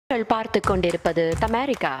நீங்கள் பார்த்து கொண்டிருப்பது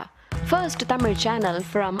Tamerica, first Tamil channel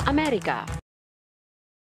from America.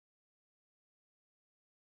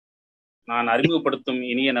 நான் அறிமுகப்படுத்தும்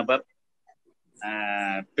இனிய நபர்,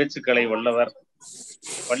 பேச்சுக்களை வல்லவர்,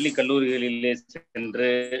 பள்ளி கல்லூரிகளிலே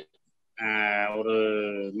சென்று ஒரு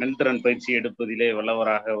மென்திறன் பயிற்சி எடுப்பதிலே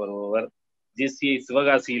வல்லவராக வருபவர். ஜிசிஐ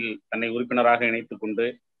சிவகாசியில் தன்னை உறுப்பினராக இணைத்துக் கொண்டு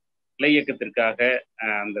இலை இயக்கத்திற்காக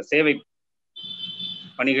அந்த சேவை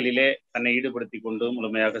பணிகளிலே தன்னை ஈடுபடுத்தி கொண்டு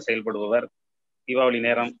முழுமையாக செயல்படுபவர். தீபாவளி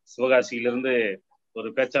நேரம் சிவகாசியிலிருந்து ஒரு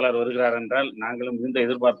பேச்சாளர் வருகிறார் என்றால் நாங்களும் மிகுந்த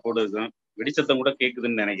எதிர்பார்ப்போடு இருக்கோம். வெடிச்சத்தம் கூட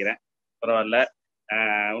கேட்குதுன்னு நினைக்கிறேன். பரவாயில்ல,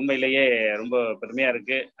 உண்மையிலேயே ரொம்ப பெருமையா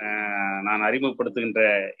இருக்கு. நான் அறிமுகப்படுத்துகின்ற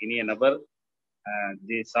இனிய நபர்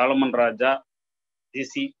ஜி சாலமன் ராஜா,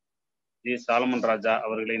 ஜி சாலமன் ராஜா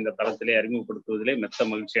அவர்களை இந்த தளத்திலே அறிமுகப்படுத்துவதிலே மெத்த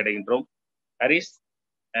மகிழ்ச்சி அடைகின்றோம். ஹரிஷ்,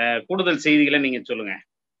 கூடுதல் செய்திகளை நீங்க சொல்லுங்க.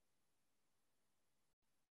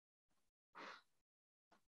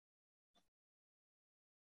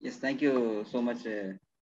 Yes, thank you so much.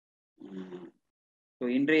 So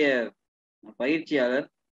இன்றைய பயிற்சியாளர்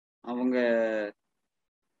அவங்க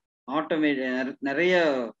நிறைய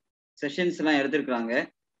செஷன்ஸ்லாம் எடுத்திருக்கிறாங்க.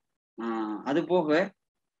 அது போக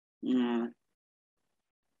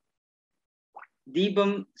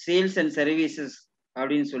தீபம் சேல்ஸ் அண்ட் சர்வீசஸ்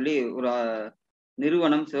அப்படின்னு சொல்லி ஒரு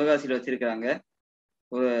நிறுவனம் சிவகாசியில் வச்சிருக்கிறாங்க.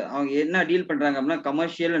 அவங்க என்ன டீல் பண்றாங்க அப்படின்னா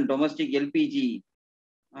commercial and domestic LPG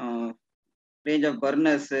range of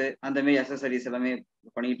burners அந்த மாதிரி அக்சசரிஸ் எல்லாமே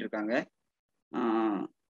பண்ணிட்டு இருக்காங்க.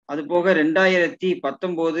 அது போக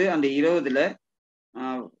 2019 and 20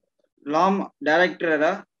 லாம்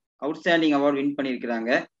டைரக்டரா அவுட்ஸ்டாண்டிங் அவார்டு வின்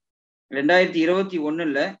பண்ணியிருக்கிறாங்க.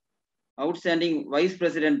 2021 அவுட்ஸ்டாண்டிங் வைஸ்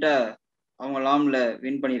பிரசிடென்ட்டா அவங்க லாம்ல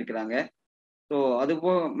வின் பண்ணியிருக்கிறாங்க. ஸோ அது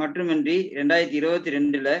போக மட்டுமின்றி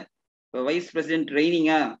 2022 வைஸ் பிரசிடென்ட்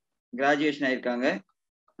ட்ரைனிங்கா கிராஜுவேஷன் ஆயிருக்காங்க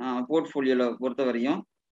போர்ட்ஃபோலியோவில் பொறுத்த வரையும்.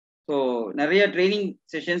 ஸோ நிறைய ட்ரைனிங்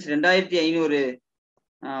செஷன்ஸ் 2500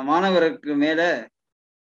 மாணவருக்கு மேலே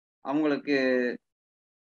அவங்களுக்கு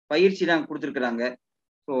பயிற்சிலாம் கொடுத்துருக்குறாங்க.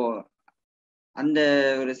 ஸோ அந்த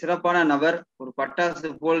ஒரு சிறப்பான நபர் ஒரு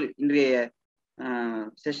பட்டாசு போல் இன்றைய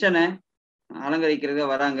செஷனை அலங்கரிக்கிறத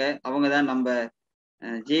வராங்க. அவங்க தான் நம்ம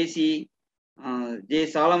J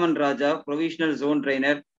Solomon Raja, provisional zone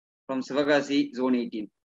trainer from Sivakasi zone 18.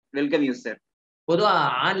 Welcome you sir. பொதுவா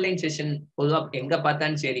ஆன்லைன் செஷன் பொதுவா எங்க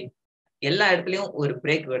பார்த்தாலும் சரி எல்லா இடத்துலயும் ஒரு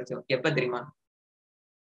பிரேக் வச்சோம். எப்ப தெரியுமா?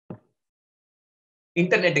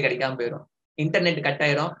 இன்டர்நெட் கிடைக்காம போயிடும், இன்டர்நெட் கட்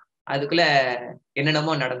ஆயிரும், அதுக்குள்ள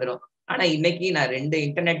என்னென்னமோ நடந்துடும். ஆனா இன்னைக்கு நான் 2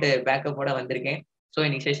 இன்டர்நெட் பேக்கப்போட வந்திருக்கேன். ஸோ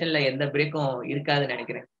இன்னைக்கு செஷன்ல எந்த பிரேக்கும் இருக்காதுன்னு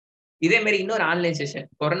நினைக்கிறேன். இதே மாதிரி இன்னொரு ஆன்லைன் செஷன்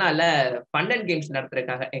கொரோனால ஃபன் கேம்ஸ்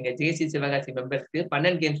நடத்துறதுக்காக எங்க ஜேசி சிவகாசி மெம்பர்ஸ்க்கு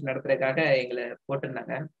ஃபன் கேம்ஸ் நடத்துறதுக்காக எங்களை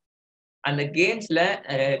போட்டிருந்தாங்க. அந்த கேம்ஸ்ல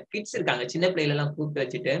கிட்ஸ் இருக்காங்க, சின்ன பிள்ளைகள் எல்லாம் கூப்பிட்டு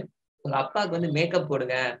வச்சுட்டு உங்க அப்பாவுக்கு வந்து மேக்கப்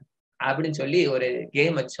போடுங்க அப்படின்னு சொல்லி ஒரு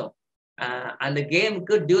கேம் வச்சோம். அந்த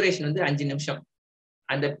கேமுக்கு டியூரேஷன் வந்து 5 நிமிஷம்.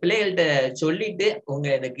 அந்த பிள்ளைகள்கிட்ட சொல்லிட்டு உங்க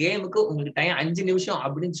இந்த கேமுக்கு உங்களுக்கு டைம் 5 நிமிஷம்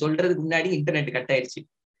அப்படின்னு சொல்றதுக்கு முன்னாடி இன்டர்நெட் கட் ஆயிடுச்சு.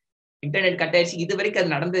 இது வரைக்கும்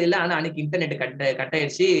அது நடந்தது இல்லை. ஆனா அன்னைக்கு இன்டர்நெட் கட்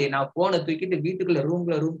ஆயிடுச்சு. நான் போனை தூக்கிட்டு வீட்டுக்குள்ள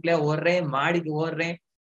ரூம்குள்ள ஓடுறேன், மாடிக்கு ஓடுறேன்,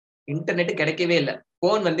 இன்டர்நெட் கிடைக்கவே இல்லை.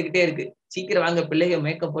 போன் வந்துகிட்டே இருக்கு, சீக்கிரம் வாங்க பிள்ளைங்க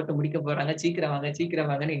மேக்கப் போட்டு முடிக்க போறாங்க, சீக்கிரம்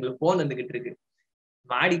வாங்கன்னு எங்களுக்கு போன் வந்துகிட்டு இருக்கு.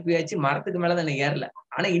 மாடி போயாச்சு, மரத்துக்கு மேலதான் ஏறல,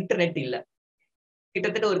 ஆனா இன்டர்நெட் இல்ல.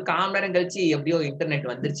 கிட்டத்தட்ட ஒரு 1/4 மணி நேரம் கழிச்சு எப்படியோ இன்டர்நெட்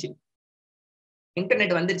வந்துருச்சு.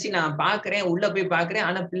 நான் பாக்குறேன், உள்ள போய் பாக்குறேன்,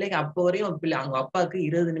 ஆனா பிள்ளைங்க அப்போ வரையும் அவங்க அப்பாவுக்கு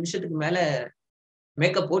 20 நிமிஷத்துக்கு மேல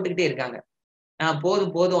மேக்கப் போட்டுக்கிட்டே இருக்காங்க.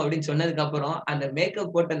 போதும் அப்படின்னு சொன்னதுக்கு அப்புறம் அந்த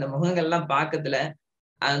மேக்கப் போட்ட அந்த முகங்கள்லாம் பாக்கத்துல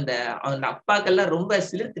அந்த அப்பாக்கெல்லாம் ரொம்ப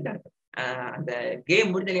சிலிர்த்துட்டாங்க. அந்த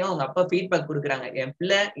கேம் முடிஞ்சலையும் அவங்க அப்பா ஃபீட்பேக் கொடுக்குறாங்க, என்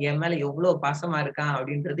பிள்ளை என் மேல எவ்வளவு பாசமா இருக்கான்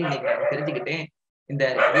அப்படின்றது இன்னைக்கு நான் தெரிஞ்சுக்கிட்டேன். இந்த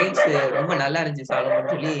கேம்ஸ் ரொம்ப நல்லா இருந்துச்சு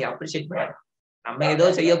சாலமன் சொல்லி அப்ரிஷியேட் பண்ணாங்க. நம்ம ஏதோ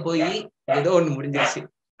செய்ய போய் ஏதோ ஒண்ணு முடிஞ்சிருச்சு.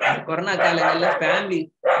 கொரோனா காலங்கள்ல ஃபேமிலி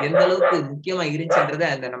எந்த அளவுக்கு முக்கியமா இருந்துச்சுன்றத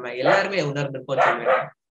அந்த நம்ம எல்லாருமே உணர்ந்திருப்போம்னு சொல்லுவேன்.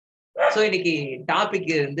 ஸோ இன்னைக்கு டாபிக்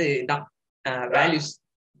வந்து இதான், values.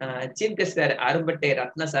 Chief guest sir அரும்பட்டை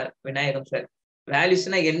Ratna sir, Vinayagam sir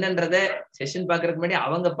வேல்யூஸ்னா என்னன்றத செஷன் பாக்குறதுக்கு முன்னாடி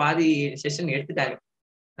அவங்க பாதி செஷன் எடுத்துட்டாங்க.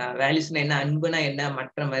 வேல்யூஸ்னா என்ன, அன்புனா என்ன,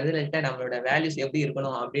 மற்ற மனிதர்கள்ட்ட நம்மளோட வேல்யூஸ் எப்படி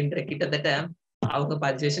இருக்கணும் அப்படின்ற கிட்டத்தட்ட அவங்க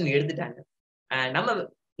பாதி செஷன் எடுத்துட்டாங்க. நம்ம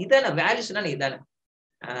இதான வேல்யூஸ்னா இதானே,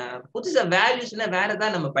 புதுசா வேல்யூஸ்னா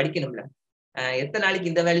வேறதான் நம்ம படிக்கணும்ல. எத்தனை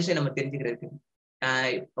நாளைக்கு இந்த வேல்யூஸை நம்ம தெரிஞ்சுக்கிறதுக்கு?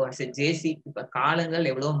 இப்போ ஜேசி இப்ப காலங்கள்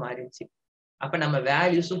எவ்வளவோ மாறிடுச்சு, அப்ப நம்ம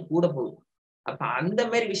வேல்யூஸும் கூட போகும். அப்ப அந்த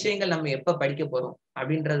மாதிரி விஷயங்கள் நம்ம எப்ப படிக்க போறோம்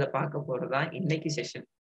அப்படின்றத பார்க்க போறதுதான் இன்னைக்கு செஷன்.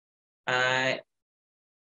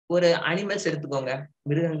 ஒரு அனிமல்ஸ் எடுத்துக்கோங்க,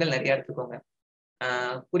 மிருகங்கள் நிறைய எடுத்துக்கோங்க.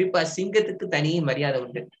 குறிப்பா சிங்கத்துக்கு தனி மரியாதை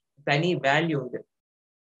உண்டு, தனி வேல்யூ உண்டு.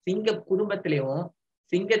 சிங்க குடும்பத்திலேயும்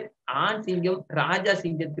ஆண் சிங்கம் ராஜா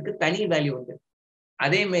சிங்கத்துக்கு தனி வேல்யூ உண்டு.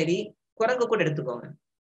 அதே மாதிரி குரங்கு கூட எடுத்துக்கோங்க.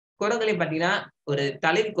 குரங்குலையும் பாத்தீங்கன்னா ஒரு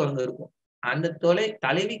தலைவி குரங்கு இருக்கும். அந்த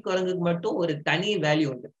தலைவி குரங்குக்கு மட்டும் ஒரு தனி வேல்யூ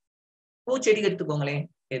உண்டு. பூச்செடி எடுத்துக்கோங்களேன்,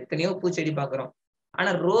 எத்தனையோ பூச்செடி பாக்குறோம்.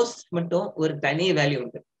 ஆனா ரோஸ் மட்டும் ஒரு தனி வேல்யூ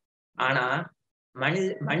உண்டு. ஆனா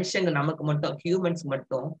மனுஷங்க நமக்கு மட்டும், ஹியூமன்ஸ்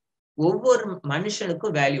மட்டும் ஒவ்வொரு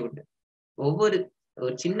மனுஷனுக்கும் வேல்யூ உண்டு. ஒவ்வொரு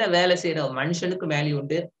ஒரு சின்ன வேலை செய்யற மனுஷனுக்கும் வேல்யூ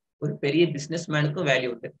உண்டு, ஒரு பெரிய பிசினஸ் மேனுக்கும் வேல்யூ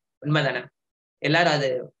உண்டு. உண்மைதானே? எல்லாரும் அதை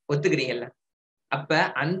ஒத்துக்கிறீங்கல்ல? அப்ப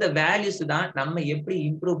அந்த வேல்யூஸ் தான் நம்ம எப்படி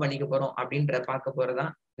இம்ப்ரூவ் பண்ணிக்க போறோம் அப்படின்ற பார்க்க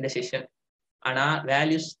போறதுதான் இந்த செஷன். ஆனா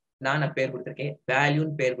வேல்யூஸ் தான் நான் பேர் கொடுத்துருக்கேன்,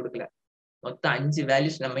 வேல்யூன்னு பேர் கொடுக்கல. மொத்தம் 5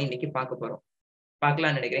 வேல்யூஸ் நம்ம இன்னைக்கு பார்க்க போறோம்.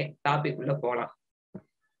 பார்க்கலாம்னு நினைக்கிறேன். டாபிக் உள்ள போலாம்.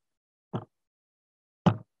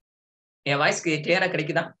 என் வாய்ஸ் கிளியரா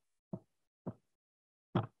கிடைக்குதா?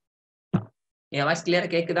 என் வாய்ஸ் கிளியரா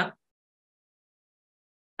கேக்குதா?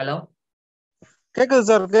 ஹலோ, கேக்குது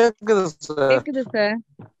சார், கேக்குது sir.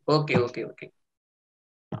 Okay okay okay.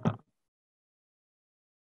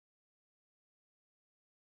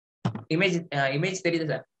 Image தெரியுது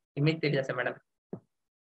சார்? இமேஜ் தெரியுதா சார் மேடம்?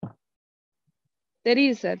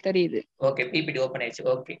 தெரியுது சார், தெரியுது. ஓகே, பிபிடி ஓபன் ஆயிடுச்சு.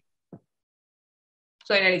 ஓகே,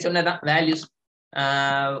 ஸோ எனக்கு சொன்னதான் வேல்யூஸ்.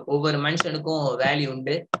 ஒவ்வொரு மனுஷனுக்கும் வேல்யூ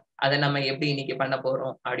உண்டு. அதை நம்ம எப்படி இன்னைக்கு பண்ண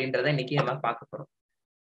போறோம் அப்படின்றத இன்னைக்கு நம்ம பார்க்க போறோம்.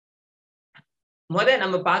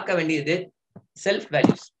 நம்ம பார்க்க வேண்டியது self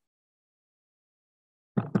values.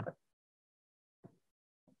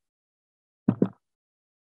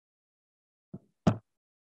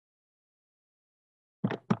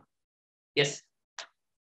 S,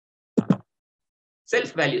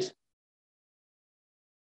 self values,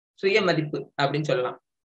 சுய மதிப்பு அப்படின்னு சொல்லலாம்.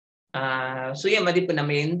 சுய மதிப்பு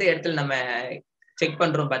நம்ம எந்த இடத்துல நம்ம செக்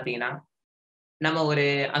பண்றோம் பாத்தீங்கன்னா, நம்ம ஒரு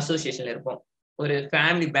அசோசியேஷன்ல இருப்போம், ஒரு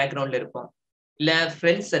ஃபேமிலி பேக்ரவுண்ட்ல இருப்போம், இல்ல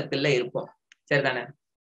ஃப்ரெண்ட்ஸ் சர்க்கிள்ல இருப்போம், சரிதானே?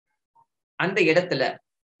 அந்த இடத்துல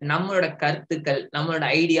நம்மளோட கருத்துக்கள், நம்மளோட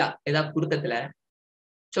ஐடியா ஏதாவது கொடுக்கறதுல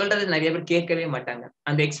சொல்றது நிறைய பேர் கேட்கவே மாட்டாங்க.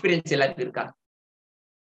 அந்த எக்ஸ்பீரியன்ஸ் எல்லாருக்கும்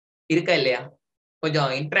இருக்கா இல்லையா?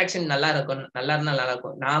 கொஞ்சம் இன்ட்ராக்ஷன் நல்லா இருக்கும், நல்லா இருந்தா நல்லா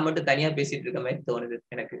இருக்கும். நான் மட்டும் தனியா பேசிட்டு இருக்க மாதிரி தோணுது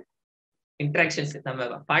எனக்கு. இன்ட்ராக்ஷன்ஸ், நம்ம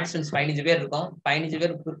பார்ட்டிசிபென்ட்ஸ் 15 பேர் இருக்கோம், 15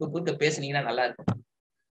 பேர் கூப்பிட்டு பேசுனீங்கன்னா நல்லா இருக்கும்.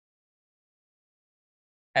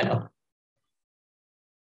 ஹலோ,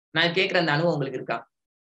 நான் கேட்கிற அந்த அனுபவம் உங்களுக்கு இருக்கா?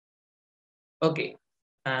 ஓகே,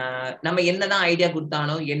 நம்ம என்னதான் ஐடியா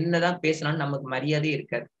கொடுத்தாலும், என்னதான் பேசினாலும் நமக்கு மரியாதையே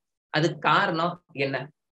இருக்காது. அதுக்கு காரணம் என்ன?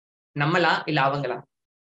 நம்மளா இல்ல அவங்களா?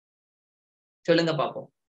 சொல்லுங்க பாப்போம்.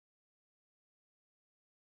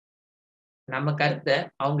 நம்ம கருத்தை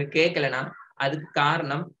அவங்க கேட்கலன்னா அதுக்கு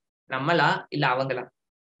காரணம் நம்மளா இல்ல அவங்களா?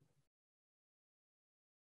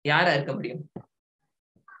 யாரா இருக்க முடியும்?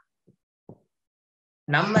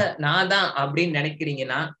 நான் தான் அப்படின்னு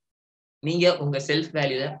நினைக்கிறீங்கன்னா நீங்க உங்க செல்ஃப்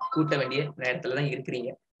வேல்யூ கூட்ட வேண்டிய நேரத்துலதான் இருக்கிறீங்க.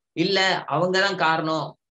 இல்ல அவங்கதான் காரணம்,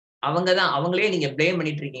 அவங்களே நீங்க பிளேம்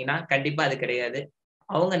பண்ணிட்டு இருக்கீங்கன்னா கண்டிப்பா அது கிடையாது.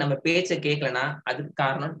 அவங்க நம்ம பேச்ச கேட்கலன்னா அதுக்கு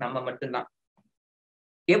காரணம் நம்ம மட்டும்தான்.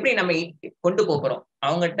 எப்படி நம்ம கொண்டு போறோம்,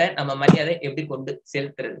 அவங்ககிட்ட நம்ம மரியாதை எப்படி கொண்டு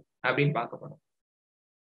செலுத்துறது அப்படின்னு பார்க்க போறோம்.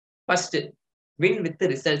 First, win with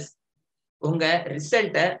results. உங்க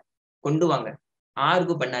ரிசல்ட்ட கொண்டு வாங்க,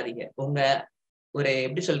 ஆர்கு பண்ணாதீங்க. உங்க ஒரு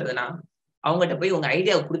எப்படி சொல்றதுன்னா, அவங்ககிட்ட போய் உங்க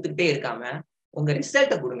ஐடியாவை கொடுத்துக்கிட்டே இருக்காம உங்க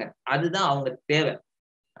ரிசல்ட்டை கொடுங்க, அதுதான் அவங்க தேவை.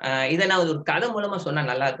 இதை நான் ஒரு கதை மூலமா சொன்னா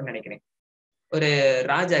நல்லா இருக்குன்னு நினைக்கிறேன். ஒரு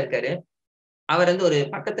ராஜா இருக்காரு, அவர் ஒரு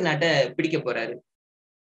பக்கத்து நாட்டை பிடிக்க போறாரு.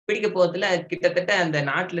 பிடிக்க போறதுல கிட்டத்தட்ட அந்த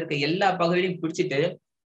நாட்டுல இருக்க எல்லா பகுதியிலையும் பிடிச்சிட்டு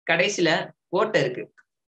கடைசியில கோட்டை இருக்கு.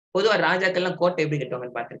 பொதுவா ராஜாக்கள்லாம் கோட்டை எப்படி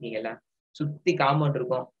கட்டுவாங்கன்னு பாத்திருக்கீங்கல்ல? சுத்தி காம்பவுண்ட்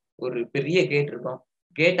இருக்கும், ஒரு பெரிய கேட் இருக்கும்.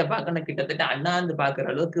 கேட்டை பார்க்கணும் கிட்டத்தட்ட அண்ணாந்து பாக்குற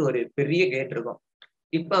அளவுக்கு ஒரு பெரிய கேட் இருக்கும்.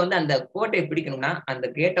 இப்ப அந்த கோட்டையை பிடிக்கணும்னா அந்த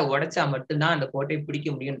கேட்டை உடைச்சா மட்டும்தான் அந்த கோட்டையை பிடிக்க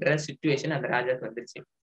முடியுன்ற சிச்சுவேஷன் அந்த ராஜாவுக்கு வந்துருச்சு.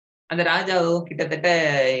 அந்த ராஜாவும் கிட்டத்தட்ட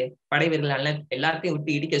படை வீரர்கள் எல்லாத்தையும்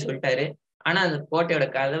விட்டு இடிக்க சொல்லிட்டாரு. ஆனா அந்த கோட்டையோட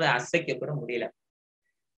கதவை அசைக்க கூட முடியல.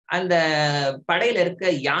 அந்த படையில இருக்க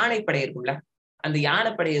யானை படை இருக்கும்ல, அந்த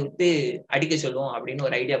யானைப்படையை விட்டு அடிக்க சொல்லுவோம் அப்படின்னு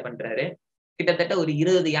ஒரு ஐடியா பண்றாரு. கிட்டத்தட்ட ஒரு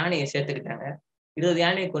 20 யானையை சேர்த்துக்கிட்டாங்க. 20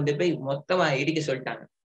 யானையை கொண்டு போய் மொத்தமா இடிக்க சொல்லிட்டாங்க.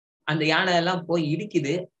 அந்த யானை எல்லாம் போய்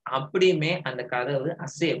இடிக்குது, அப்படியுமே அந்த கதவு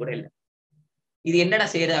அசைய கூட இல்லை. இது என்னடா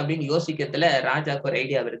செய்யறது அப்படின்னு யோசிக்கிறதுல ராஜாவுக்கு ஒரு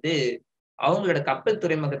ஐடியா வருது. அவங்களோட கப்பல்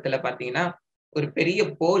துறைமுகத்துல பாத்தீங்கன்னா ஒரு பெரிய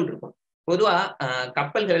போல் இருக்கும். பொதுவா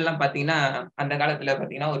கப்பல்கள் எல்லாம் பாத்தீங்கன்னா அந்த காலத்துல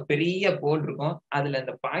பாத்தீங்கன்னா ஒரு பெரிய போல் இருக்கும். அதுல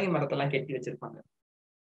அந்த பாய் மரத்தெல்லாம் கட்டி வச்சிருப்பாங்க.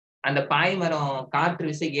 அந்த பாய் மரம் காற்று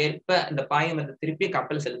விசை ஏற்ப அந்த பாய் மரத்தை திருப்பி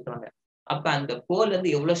கப்பல் செலுத்துவாங்க. அப்ப அந்த போல்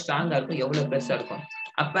எவ்வளவு ஸ்ட்ராங்கா இருக்கும், எவ்வளவு பெருசா இருக்கும்.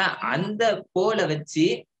 அப்ப அந்த போலை வச்சு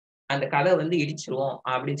அந்த கதை இடிச்சிருவோம்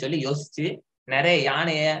அப்படின்னு சொல்லி யோசிச்சு நிறைய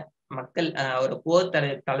யானைய மக்கள் ஒரு போர்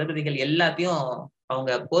தளபதிகள் எல்லாத்தையும்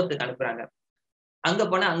அவங்க போர்த்துக்கு அனுப்புறாங்க. அங்க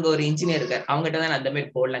போனா அங்க ஒரு இன்ஜினியர் இருக்காரு, அவங்ககிட்ட தான் அந்த மாதிரி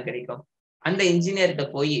போல்லாம் கிடைக்கும். அந்த இன்ஜினியர்கிட்ட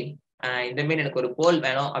போய் இந்த மாதிரி எனக்கு ஒரு போல்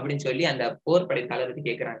வேணும் அப்படின்னு சொல்லி அந்த போர்படை தளபதி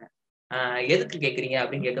கேட்கறாங்க. எதுக்கு கேட்கறீங்க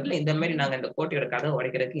அப்படின்னு கேட்கறதுல, இந்த மாதிரி நாங்க இந்த கோட்டையோட கதவை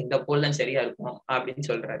உடைக்கிறதுக்கு இந்த போல் தான் சரியா இருக்கும் அப்படின்னு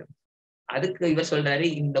சொல்றாரு. அதுக்கு இவர் சொல்றாரு,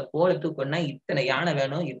 இந்த போலை தூக்கணும்னா இத்தனை யானை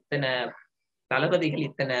வேணும், இத்தனை தளபதிகள்,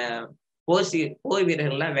 இத்தனை போர்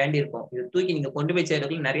வீரர்கள் எல்லாம் வேண்டியிருக்கும். இது தூக்கி நீங்க கொண்டு போய்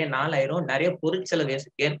சேர்றதுக்குள்ள நிறைய நாள் ஆயிரும், நிறைய பொருட்செலவு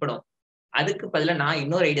ஏற்படும். அதுக்கு பதிலா நான்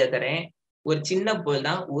இன்னொரு ஐடியா தரேன். ஒரு சின்ன போல்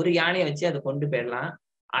தான், ஒரு யானையை வச்சு அதை கொண்டு போயிடலாம்.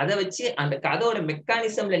 அதை வச்சு அந்த கதவோட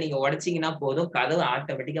மெக்கானிசம்ல நீங்க உடைச்சீங்கன்னா போதும், கதவு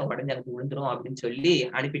ஆட்டோமேட்டிக்கா உடஞ்சு எனக்கு விழுந்துரும் அப்படின்னு சொல்லி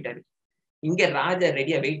அனுப்பிட்டாரு. இங்க ராஜா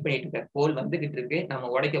ரெடியா வெயிட் பண்ணிட்டு இருக்காரு. போல் வந்துகிட்டு இருக்கு, நம்ம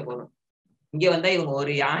உடைக்க போறோம். இங்க வந்தா இவங்க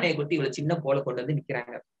ஒரு யானையை கொட்டி இவ்வளவு சின்ன போலை கொண்டு வந்து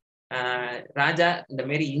நிக்கிறாங்க. ராஜா இந்த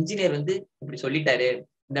மாதிரி இன்ஜினியர் வந்து இப்படி சொல்லிட்டாரு,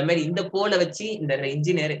 இந்த மாதிரி இந்த போலை வச்சு இந்த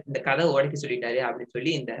இன்ஜினியர் இந்த கதவை உடைக்க சொல்லிட்டாரு அப்படின்னு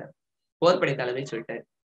சொல்லி இந்த போர்படை தளபதி சொல்லிட்டாரு.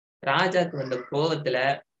 ராஜாக்கு வந்த கோவத்துல,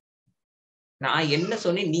 நான் என்ன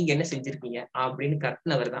சொன்னேன், நீங்க என்ன செஞ்சிருக்கீங்க அப்படின்னு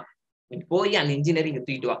கத்துனவர் தான், நீ போய் அந்த இன்ஜினியர் இங்க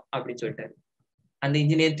தூக்கிட்டு வா அப்படின்னு சொல்லிட்டாரு. அந்த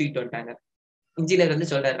இன்ஜினியர் தூக்கிட்டு வந்துட்டாங்க. இன்ஜினியர் வந்து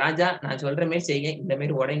சொல்றாரு, ராஜா நான் சொல்ற மாதிரி செய்யுங்க, இந்த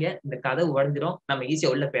மாதிரி உடைங்க, இந்த கதவு உடைஞ்சிரும், நம்ம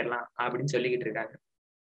ஈஸியா உள்ள போயிடலாம் அப்படின்னு சொல்லிக்கிட்டு இருக்காங்க.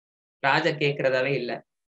 ராஜா கேட்கறதாவே இல்லை.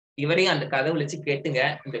 இவரையும் அந்த கதவுல வச்சு கேட்டுங்க,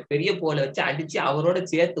 இந்த பெரிய போலை வச்சு அடிச்சு அவரோட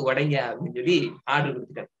சேர்த்து உடைங்க அப்படின்னு சொல்லி ஆர்டர்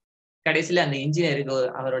கொடுத்துட்டாரு. கடைசியில அந்த இன்ஜினியருக்கு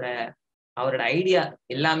அவரோட ஐடியா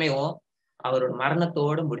எல்லாமே அவரோட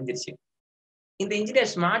மரணத்தோட முடிஞ்சிருச்சு. இந்த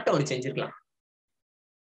இன்ஜினியர் ஸ்மார்ட்டா ஒன்று செஞ்சிருக்கலாம்.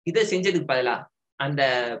 இதை செஞ்சதுக்கு பதிலா அந்த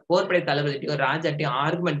போர்படை தளபதிட்டையும் ராஜாட்டையும்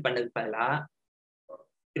ஆர்குமெண்ட் பண்ணதுக்கு பதிலா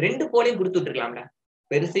 2 போலையும் கொடுத்துட்டு இருக்கலாம்ல.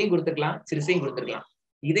 பெருசையும் கொடுத்துருக்கலாம், சிறுசையும் கொடுத்துருக்கலாம்.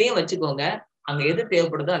 இதையும் வச்சுக்கோங்க, அங்க எது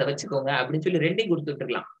தேவைப்படுதோ அதை வச்சுக்கோங்க அப்படின்னு சொல்லி 2ஐயும் கொடுத்துட்டு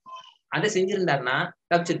இருக்கலாம். அதை செஞ்சிருந்தாருன்னா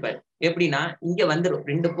தப்பிச்சிருப்பாரு. எப்படின்னா, இங்க வந்துடும்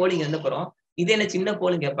 2 போல் இங்க வந்து போறோம், இது என்ன சின்ன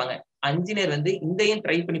போலும் கேட்பாங்க. இன்ஜினியர் வந்து இதையும்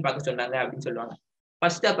ட்ரை பண்ணி பார்க்க சொன்னாங்க அப்படின்னு சொல்லுவாங்க.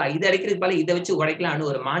 ஃபர்ஸ்ட் அப்ப இதை அடைக்கிறதுக்கு பல இதை வச்சு உடைக்கலாம்னு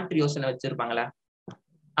ஒரு மாற்று யோசனை வச்சிருப்பாங்களா?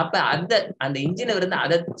 அப்ப அந்த இன்ஜினியர் வந்து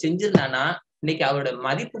அதை செஞ்சிருந்தானா இன்னைக்கு அவரோட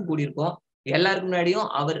மதிப்பும் கூடியிருக்கும். எல்லாருக்கும் முன்னாடியும்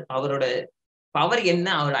அவரோட பவர் என்ன,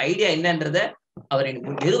 அவரோட ஐடியா என்னன்றத அவர்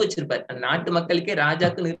நிரூபிச்சிருப்பார். அந்த நாட்டு மக்களுக்கே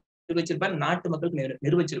ராஜாக்கு நிரூபிச்சிருப்பார், நாட்டு மக்களுக்கு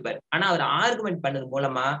நிரூபிச்சிருப்பாரு. ஆனா அவர் ஆர்குமெண்ட் பண்ணது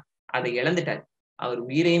மூலமா அதை இழந்துட்டார், அவர்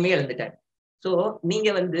உயிரையுமே இழந்துட்டார். சோ நீங்க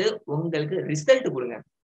வந்து உங்களுக்கு ரிசல்ட் கொடுங்க,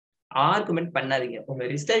 ஆர்குமெண்ட் பண்ணாதீங்க. உங்க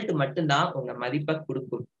ரிசல்ட் மட்டும்தான் உங்க மதிப்பை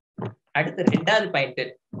கொடுக்கும். அடுத்து 2வது பாயிண்ட்,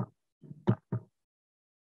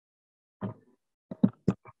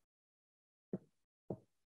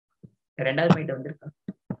 வந்திருக்கா?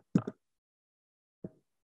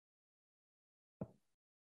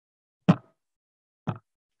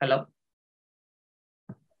 ஹலோ,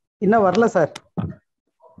 இன்னும் வரல சார்.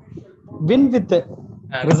 வின் வித்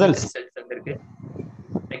ரிசல்ட்ஸ் வந்திருக்கு.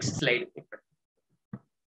 Next slide.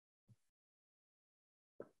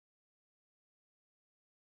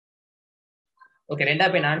 ஓகே,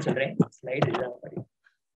 2வது பாயிண்ட் நான் சொல்றேன். ஸ்லைடு இதுதான் பாரு.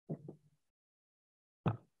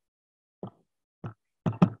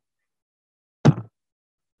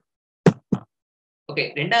 ஓகே,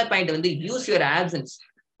 2வது பாயிண்ட் வந்து யூஸ் யுவர் ஆப்சன்ஸ்.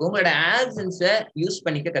 உங்களோட ஆப்சன்ஸை யூஸ்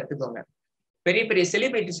பண்ணிக்க கத்துக்கோங்க. பெரிய பெரிய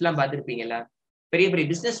செலிபிரிட்டிஸ் எல்லாம் பார்த்திருப்பீங்களா? பெரிய பெரிய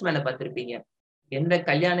பிசினஸ் மேனை பார்த்திருப்பீங்க. எந்த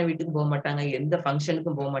கல்யாண வீட்டுக்கும் போக மாட்டாங்க, எந்த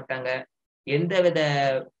ஃபங்க்ஷனுக்கும் போக மாட்டாங்க, எந்த வித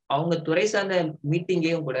அவங்க துறை சார்ந்த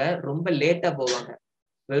மீட்டிங்கையும் கூட ரொம்ப லேட்டா போவாங்க.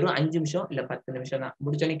 வெறும் 5 நிமிஷம் இல்ல 10 நிமிஷம் தான்,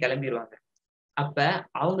 முடிச்சோடனே கிளம்பிடுவாங்க. அப்ப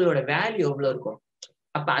அவங்களோட வேல்யூ எவ்வளவு இருக்கும்?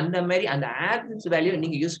 அப்ப அந்த மாதிரி அந்த ஆப்சன்ஸ் வேல்யூ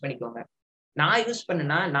நீங்க யூஸ் பண்ணிக்கோங்க. நான் யூஸ்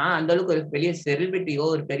பண்ணனா நான் அந்த அளவுக்கு ஒரு பெரிய செலிபிரிட்டியோ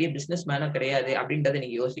ஒரு பெரிய பிசினஸ் மேனோ கிடையாது அப்படின்றத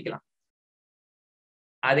நீங்க யோசிக்கலாம்.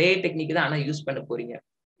 அதே டெக்னிக் தான் ஆனா யூஸ் பண்ண போறீங்க.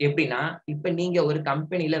 எப்படின்னா, இப்ப நீங்க ஒரு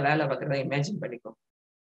கம்பெனில வேலை பார்க்கறத இமேஜின் பண்ணிக்கோங்க.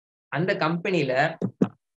 அந்த கம்பெனில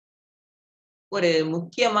ஒரு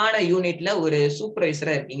முக்கியமான யூனிட்ல ஒரு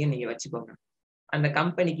சூப்பர்வைசரா இருக்கீங்கன்னு நீங்க வச்சுக்கோங்க. அந்த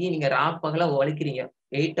கம்பெனிக்கு நீங்க ராப்பகலா உழைக்கிறீங்க.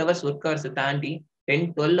 8 ஹவர்ஸ் ஒர்க் ஹவர்ஸ் தாண்டி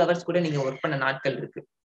 10-12 ஹவர்ஸ் கூட நீங்க ஒர்க் பண்ண நாட்கள் இருக்கு.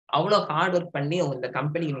 அவ்வளவு ஹார்ட் ஒர்க் பண்ணி இந்த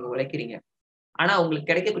கம்பெனிக்கு நீங்க உழைக்கிறீங்க. ஆனா உங்களுக்கு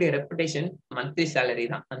கிடைக்கக்கூடிய ரெப்புடேஷன் மந்த்லி சேலரி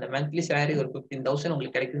தான். அந்த மந்த்லி சேலரி ஒரு 15,000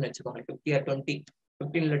 உங்களுக்கு கிடைக்குதுன்னு வச்சுக்கோங்க. 50 or 20,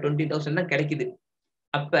 15 இல்ல 20,000 தான் கிடைக்குது.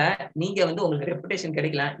 அப்ப நீங்க வந்து உங்களுக்கு ரெப்புடேஷன்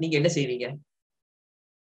கிடைக்கல, நீங்க என்ன செய்வீங்க?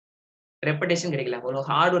 ரெப்புடேஷன் கிடைக்கல, அவ்வளவு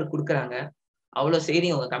ஹார்ட் ஒர்க் கொடுக்குறாங்க, அவ்வளவு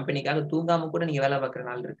செய்றீங்க உங்க கம்பெனிக்காக, தூங்காம கூட நீங்க வேலை பார்க்குற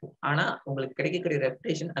நாள் இருக்கு. ஆனா உங்களுக்கு கிடைக்கக்கூடிய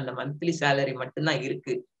ரெப்புடேஷன் அந்த மந்த்லி சேலரி மட்டும்தான்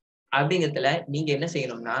இருக்கு. அப்படிங்கிறதுல நீங்க என்ன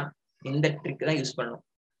செய்யணும்னா இந்த ட்ரிக் தான் யூஸ் பண்ணணும்.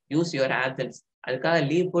 Use your options. அதுக்காக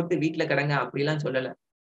லீவ் போட்டு வீட்டுல கிடங்க அப்படிலாம் சொல்லல.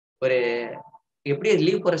 ஒரு எப்படி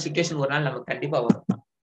லீவ் போற சிச்சுவேஷன் ஒரு நாள் நமக்கு கண்டிப்பா வரும்.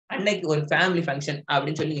 அன்னைக்கு ஒரு ஃபேமிலி ஃபங்க்ஷன்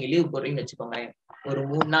அப்படின்னு சொல்லி நீங்க லீவ் போடுறீங்கன்னு வச்சுக்கோங்க. ஒரு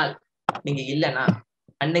 3 நாள் நீங்க இல்லைன்னா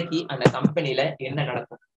அன்னைக்கு அந்த கம்பெனில என்ன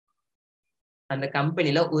நடக்கும்? அந்த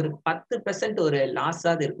கம்பெனில ஒரு 10% ஒரு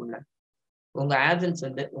லாஸாவது இருக்கும்ல. உங்க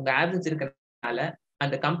ஆப்சன்ஸ் இருக்கிறதுனால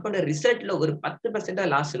அந்த கம்பெனி ரிசல்ட்ல ஒரு 10%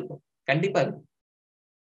 லாஸ் இருக்கும், கண்டிப்பா இருக்கும்.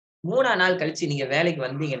 3ஆம் நாள் கழிச்சு நீங்க வேலைக்கு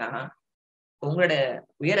வந்தீங்கன்னா உங்களோட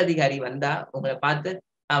உயர் அதிகாரி வந்தா உங்களை பார்த்து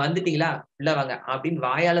வந்துட்டீங்களா உள்ள வாங்க அப்படின்னு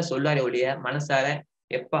வாயால சொல்லுவாரே ஒழிய மனசார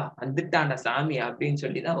எப்பா வந்துட்டான சாமி அப்படின்னு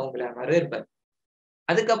சொல்லிதான் உங்களை வரவேற்பார்.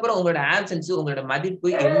 அதுக்கப்புறம் உங்களோட ஆப்சன்ஸ் உங்களோட மதிப்பு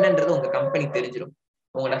என்னன்றது உங்க கம்பெனி தெரிஞ்சிடும்.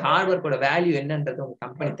 உங்களோட ஹார்ட் ஒர்க்கோட வேல்யூ என்னன்றது உங்க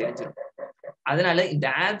கம்பெனி தெரிஞ்சிடும். அதனால இந்த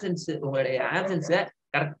உங்களுடைய ஆப்சன்ஸை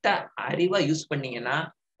கரெக்டா அறிவா யூஸ் பண்ணீங்கன்னா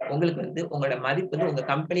உங்களுக்கு உங்களோட மதிப்பு உங்க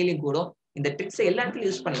கம்பெனிலையும் கூட இந்த ட்ரிக்ஸை எல்லா இடத்துலயும்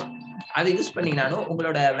யூஸ் பண்ணலாம். அதை யூஸ் பண்ணீங்கன்னாலும்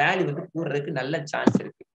உங்களோட வேல்யூ கூடுறதுக்கு நல்ல சான்ஸ்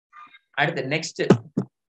இருக்கு. அடுத்து நெக்ஸ்ட்,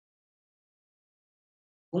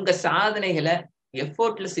 உங்க சாதனைகளை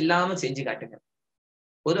எஃபோர்ட்லெஸ் இல்லாம செஞ்சு காட்டுங்க.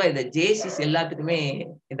 பொதுவா இந்த ஜேசிஸ் எல்லாத்துக்குமே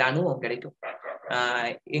இந்த அனுபவம் கிடைக்கும்.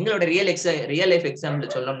 எங்களோட ரியல் லைஃப்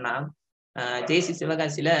எக்ஸாம்பிள் சொல்லணும்னா ஜேசி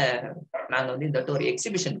சிவகாசியில நாங்க இந்த ஒரு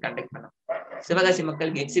எக்ஸிபிஷன் கண்டக்ட் பண்ணோம். சிவகாசி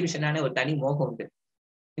மக்களுக்கு எக்ஸிபிஷனான ஒரு தனி மோகம் உண்டு.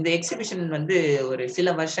 இந்த எக்ஸிபிஷன் ஒரு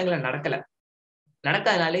சில வருஷங்கள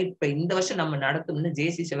நடக்காதனால இப்ப இந்த வருஷம் நம்ம நடத்தணும்னு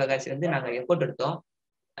ஜேசி சிவகாசி நாங்க எஃபோர்ட் எடுத்தோம்.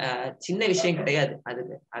 சின்ன விஷயம் கிடையாது.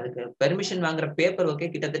 அதுக்கு பெர்மிஷன் வாங்குற பேப்பர் ஒர்க்கே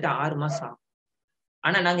கிட்டத்தட்ட 6 மாசம் ஆகும்.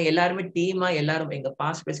 ஆனா நாங்க எல்லாருமே டீமா எல்லாரும் எங்க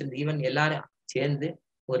பாஸ்ட் பிரசிடென்ட் ஈவன் எல்லாரும் சேர்ந்து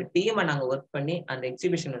ஒரு டீமா நாங்க ஒர்க் பண்ணி அந்த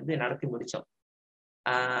எக்ஸிபிஷன் நடத்தி முடிச்சோம்.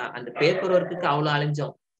 அந்த பேப்பர் ஒர்க்குக்கு அவ்வளவு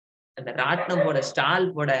அலைஞ்சோம். அந்த ராட்னம் போட ஸ்டால்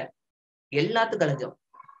போட எல்லாத்துக்கும் அலைஞ்சோம்.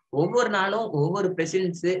 ஒவ்வொரு நாளும் ஒவ்வொரு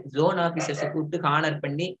பிரசிடென்ட்ஸ் ஜோன் ஆபீசர்ஸை கூப்பிட்டு ஹானர்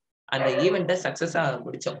பண்ணி அந்த ஈவெண்ட்டை சக்சஸா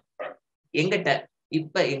முடிச்சோம்.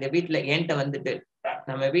 இப்ப எங்க வீட்டுல என்கிட்ட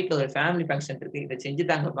நம்ம வீட்டுல ஒரு ஃபேமிலி ஃபங்க்ஷன் இருக்கு, இதை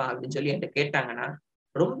செஞ்சுட்டாங்கப்பா அப்படின்னு சொல்லி என்கிட்ட கேட்டாங்கன்னா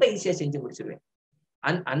ரொம்ப ஈஸியா செஞ்சு முடிச்சிருவேன்.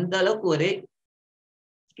 அந்த அளவுக்கு ஒரு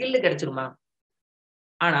ஸ்கில் கிடைச்சிருமா?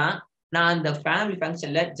 ஆனா நான் அந்த ஃபேமிலி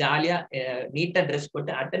ஃபங்க்ஷன்ல ஜாலியா நீட்டா ட்ரெஸ்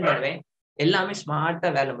போட்டு அட்டென்ட் பண்ணுவேன். எல்லாமே ஸ்மார்ட்டா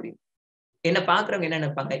வேலை முடியும். என்ன பாக்குறவங்க என்ன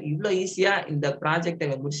நினைப்பாங்க, இவ்வளவு ஈஸியா இந்த ப்ராஜெக்டை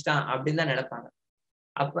முடிச்சிட்டான் அப்படின்னு தான் நினைப்பாங்க.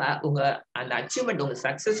 அப்ப உங்க அந்த அச்சீவ்மெண்ட், உங்க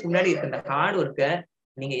சக்சஸ் முன்னாடி இருக்க அந்த ஹார்ட் ஒர்க்கை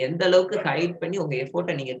நீங்க எந்த அளவுக்கு ஹைட் பண்ணி உங்க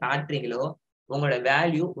எஃபோர்ட்டை நீங்க காட்டுறீங்களோ உங்களோட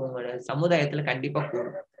வேல்யூ உங்களோட சமுதாயத்துல கண்டிப்பா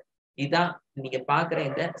கூடும். இதான் நீங்க பாக்குற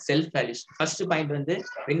இந்த self values. First point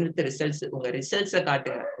bring with results. உங்க ரிசல்ட்ஸை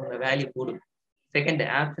காட்டுங்க, உங்க வேல்யூ கூடும். Second,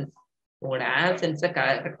 options. உங்களோட ஆப்சன்ஸை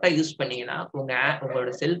கரெக்டா யூஸ் பண்ணீங்கன்னா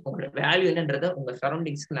உங்களோட வேல்யூ என்னன்றத உங்க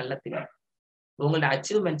சரௌண்டிங்ஸ்க்கு நல்லா தெரியும். உங்களோட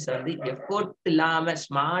அச்சீவ்மெண்ட்ஸ் எஃபோர்ட் இல்லாம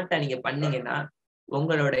ஸ்மார்ட்டா நீங்க பண்ணீங்கன்னா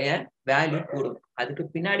உங்களுடைய வேல்யூ கூடும். அதுக்கு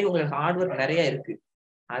பின்னாடி உங்களுக்கு ஹார்ட் ஒர்க் நிறைய இருக்கு.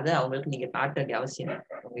 அதை அவங்களுக்கு நீங்க காட்ட வேண்டிய அவசியம் இல்லை.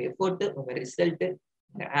 உங்க எஃபோர்ட், உங்க ரிசல்ட்,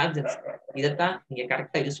 உங்க ஆப்சன்ஸ், இதைத்தான் நீங்க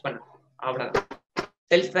கரெக்டா யூஸ் பண்ணணும். அவ்வளவுதான்.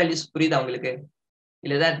 செல்ஃப் வேல்யூஸ் புரியுதா உங்களுக்கு?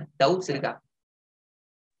 இல்ல ஏதாவது டவுட்ஸ் இருக்கா?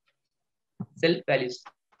 Self values.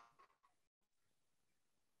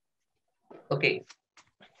 Okay,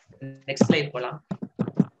 next slide போலாம்.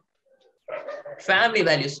 Family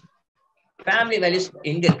values. ஃபேமிலி வேல்யூஸ்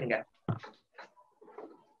எங்க இருக்குங்க?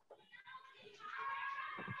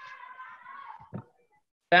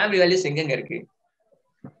 ஃபேமிலி வேல்யூஸ் எங்கெங்க இருக்கு?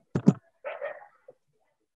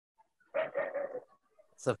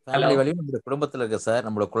 சார் ஃபேமிலி வேல்யூ நம்ம குடும்பத்துல இருக்கு சார்,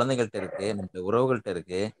 நம்மளோட குழந்தைகள்ட்ட இருக்கு, நம்ம உறவுகள்ட்ட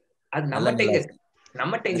இருக்கு. அது நம்மகிட்ட எங்க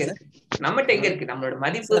இருக்கு? நம்மளோட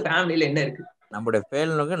மதிப்பு ஃபேமிலில என்ன இருக்கு? நம்மளுடைய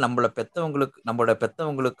ஃபேமிலிக்கு நம்மளோட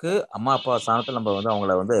பெத்தவங்களுக்கு அம்மா அப்பா ஸ்தானத்துல நம்ம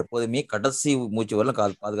அவங்கள எப்போதுமே கடைசி மூச்சு வரலும்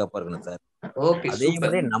பாதுகாப்பா இருக்கணும் சார். அதே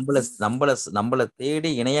மாதிரி நம்மள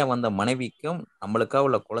தேடி இணையா வந்த மனைவிக்கும் நம்மளுக்காக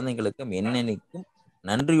உள்ள குழந்தைங்களுக்கும் என்னென்னைக்கும்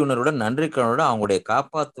நன்றியுணர்வோட நன்றிக்கனோட அவங்களுடைய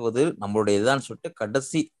காப்பாத்துவது நம்மளுடைய இதான்னு சொல்லிட்டு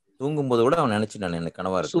கடைசி தூங்கும் போது கூட அவன் நினைச்சு நான் எனக்கு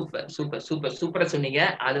கனவா இருக்கு. சூப்பர் சூப்பர் சூப்பர் சூப்பரா சொன்னீங்க.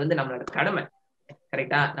 அது நம்மளோட கடமை.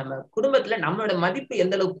 கரெக்டா? நம்ம குடும்பத்துல நம்மளோட மதிப்பு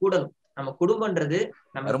எந்த அளவுக்கு கூடணும். நம்ம குடும்பம்ன்றது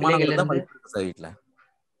நம்ம பிள்ளைகள் இருந்து வீட்டுல.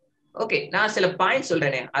 ஓகே, நான் சில பாயிண்ட்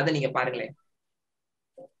சொல்றேனே, அதை நீங்க பாருங்களேன்.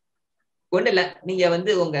 ஒண்ணு இல்ல,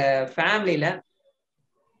 நீங்க உங்க ஃபேமிலியில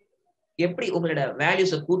எப்படி உங்களோட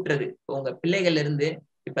வேல்யூஸை கூட்டுறது உங்க பிள்ளைகள்ல இருந்து.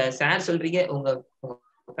 இப்ப சார் சொல்றீங்க உங்க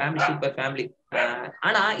ஃபேமிலி சூப்பர் ஃபேமிலி.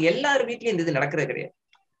 ஆனா எல்லார் வீட்லயும் இது நடக்கிறது கிடையாது.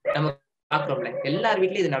 நம்ம பாக்குறோம்ல, எல்லார்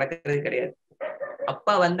வீட்லயும் இது நடக்கிறது கிடையாது.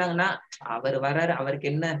 அப்பா வந்தாங்கன்னா அவர் வர்றாரு, அவருக்கு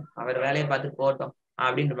என்ன, அவர் வேலையை பார்த்து போட்டோம்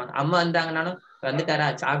அப்படின்னு இருப்பாங்க. அம்மா வந்தாங்கன்னாலும் வந்துட்டாரா,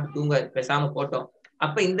 சாப்பிட்டு தூங்க பேசாம போட்டோம்.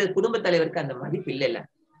 அப்ப இந்த குடும்ப தலைவருக்கு அந்த மதிப்பு இல்ல.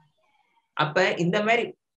 அப்ப இந்த மாதிரி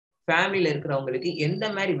ஃபேமிலியில இருக்கிறவங்களுக்கு எந்த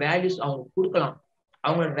மாதிரி வேல்யூஸ் அவங்க கொடுக்கலாம்,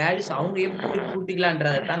 அவங்களோட வேல்யூஸ் அவங்க எப்படி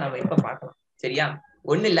கூட்டிக்கலான்றதான் நம்ம இப்ப பார்க்கலாம். சரியா?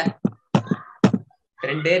 ஒண்ணு இல்ல,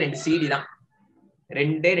 2 CD தான்.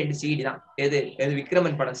 2 CD தான். எது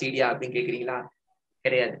விக்ரமன் படம் சீடியா அப்படின்னு கேக்குறீங்களா?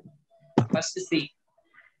 கிடையாது. First C,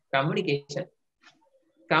 communication.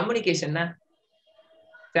 கம்யூனிகேஷன்னா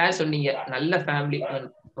சார் சொன்னீங்க நல்ல ஃபேமிலி.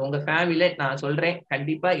 உங்க ஃபேமிலியில நான் சொல்றேன்,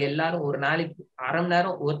 கண்டிப்பா எல்லாரும் ஒரு நாளைக்கு 1/2 மணி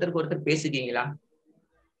நேரம் ஒருத்தருக்கு ஒருத்தர் பேசிக்கீங்களா?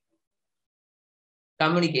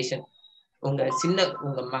 கம்யூனிகேஷன்.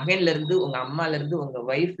 உங்க மகன்ல இருந்து, உங்க அம்மால இருந்து, உங்க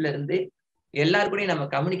ஒய்ஃப்ல இருந்து எல்லாரு கூடயும் நம்ம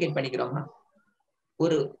கம்யூனிகேட் பண்ணிக்கிறோமா?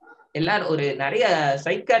 ஒரு எல்லாரும் ஒரு நிறைய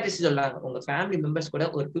சைக்காட்ரிஸ்ட் சொல்றாங்க, உங்க ஃபேமிலி மெம்பர்ஸ் கூட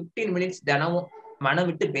ஒரு 15 மினிட்ஸ் தினமும் மனம்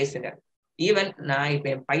விட்டு பேசுங்க. ஈவன் நான் இப்ப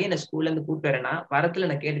என் பையனை ஸ்கூல்ல இருந்து கூப்பிட்டு வரேன்னா வரத்துல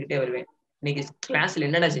நான் கேட்டுக்கிட்டே வருவேன், இன்னைக்கு கிளாஸ்ல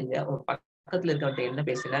என்னடா செஞ்ச, உன் பக்கத்துல இருக்கவன்ட்ட என்ன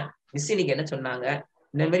பேசுன, மிஸ் இன்னைக்கு என்ன சொன்னாங்க,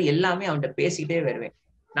 இந்த மாதிரி எல்லாமே அவன்கிட்ட பேசிக்கிட்டே வருவேன்.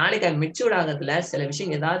 நாளைக்கு அவன் மெச்சூர்ட் ஆகத்துல சில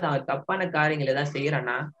விஷயம் ஏதாவது அவன் தப்பான காரியங்கள் ஏதாவது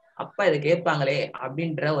செய்யறான்னா அப்பா இதை கேட்பாங்களே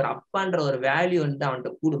அப்படின்ற ஒரு அப்பான்ற ஒரு வேல்யூ வந்து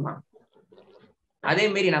அவன்கிட்ட கூடுமா. அதே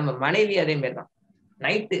மாதிரி நம்ம மனைவி அதே மாதிரிதான்.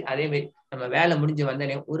 நைட்டு அதே மாதிரி நம்ம வேலை முடிஞ்சு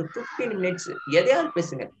வந்தனே ஒரு 15 மினிட்ஸ் எதையாவது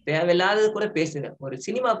பேசுங்க, தேவையில்லாதது கூட பேசுங்க, ஒரு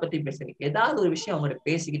சினிமா பத்தி பேசுங்க, ஏதாவது ஒரு விஷயம் அவங்கள்ட்ட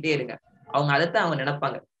பேசிக்கிட்டே இருங்க. அவங்க அதைத்தான் அவங்க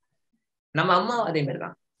நினைப்பாங்க. நம்ம அம்மா அதே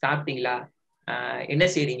மாதிரிதான், சாப்பிட்டீங்களா, என்ன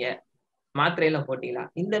செய்றீங்க, மாத்திரையெல்லாம் போட்டீங்களா,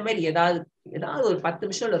 இந்த மாதிரி ஏதாவது ஒரு 10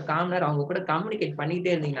 நிமிஷம் ஒரு 1/4 மணி நேரம் அவங்க கூட கம்யூனிகேட்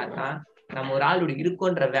பண்ணிக்கிட்டே இருந்தீங்கன்னா நம்ம ஒரு ஆளோட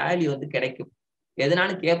இருக்குன்ற வேல்யூ வந்து கிடைக்கும்.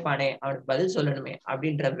 எதனாலும் கேட்பானே அவனுக்கு பதில் சொல்லணுமே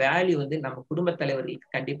அப்படின்ற வேல்யூ வந்து நம்ம குடும்ப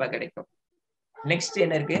தலைவர்களுக்கு கண்டிப்பா கிடைக்கும். நெக்ஸ்ட்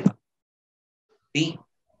என்ன இருக்கு,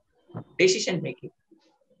 டெசிஷன் மேக்கிங்.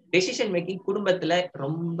 டெசிஷன் மேக்கிங் குடும்பத்துல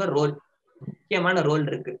ரொம்ப முக்கியமான ரோல்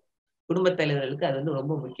இருக்கு. குடும்ப தலைவர்களுக்கு அது வந்து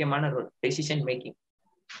ரொம்ப முக்கியமான ரோல், டெசிஷன் மேக்கிங்.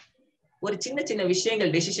 ஒரு சின்ன சின்ன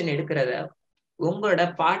விஷயங்கள் டெசிஷன் எடுக்கிறத உங்களோட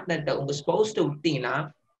பார்ட்னர்கிட்ட உங்க ஸ்பௌஸ்ட விட்டீங்கன்னா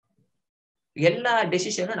எல்லா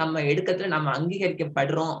டெசிஷனும் நம்ம எடுக்கிறதுல நம்ம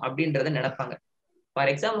அங்கீகரிக்கப்படுறோம் அப்படின்றத நினைப்பாங்க. ஃபார்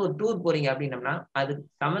எக்ஸாம்பிள் ஒரு டூர் போறீங்க அப்படின்னம்னா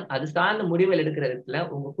அது சார்ந்த முடிவுகள் எடுக்கிறதுல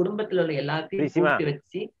உங்க குடும்பத்துல உள்ள எல்லாத்தையும் கூப்பிட்டு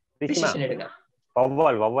வச்சு டெசிஷன் எடுங்க.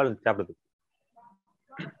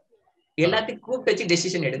 எல்லாத்தையும் கூப்பிட்டு வச்சு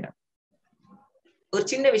டெசிஷன் எடுங்க. ஒரு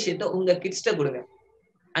சின்ன விஷயத்த உங்க கிட்ஸ்ட கொடுங்க.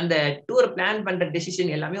 அந்த டூர் பிளான் பண்ற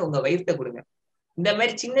டெசிஷன் எல்லாமே உங்க வைஃப்ட கொடுங்க. இந்த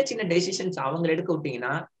மாதிரி சின்ன சின்ன டெசிஷன்ஸ் அவங்க எடுக்க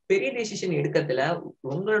விட்டீங்கன்னா பெரிய டெசிஷன் எடுக்கிறதுல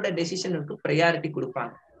உங்களோட டெசிஷனுக்கு ப்ரையாரிட்டி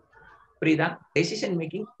கொடுப்பாங்க. புரியுதா? டெசிஷன்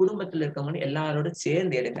மேக்கிங் குடும்பத்துல இருக்கவங்க எல்லாரோட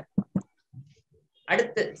சேர்ந்து எடுங்க.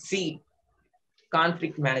 அடுத்து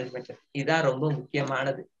கான்ஃபிளிக்ட் மேனேஜ்மெண்ட். இதான் ரொம்ப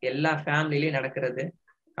முக்கியமானது. எல்லா ஃபேமிலிலயும் நடக்கிறது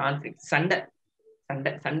கான்ஃபிளிக்ட்.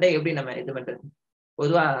 சண்டை எப்படி நம்ம இது பண்றது?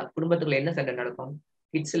 பொதுவா குடும்பத்துக்குள்ள என்ன சண்டை நடக்கும்?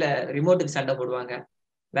 கிட்ஸ்ல ரிமோட்டுக்கு சண்டை போடுவாங்க,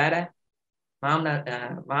 வேற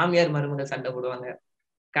மாமியார் மருமகள் சண்டை போடுவாங்க,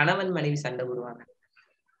 கணவன் மனைவி சண்டை போடுவாங்க.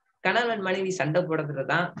 கணவன் மனைவி சண்டை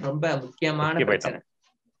போடுறதுலதான் ரொம்ப முக்கியமான பிரச்சனை.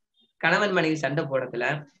 கணவன் மனைவி சண்டை போடுறதுல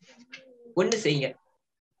ஒண்ணு செய்யுங்க,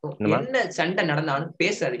 என்ன சண்டை நடந்தாலும்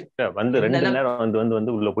பேசாதீங்க.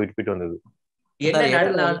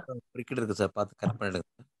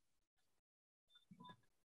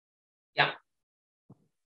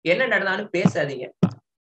 என்ன நடந்தாலும் பேசாதீங்க.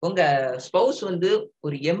 உங்க ஸ்பௌஸ் வந்து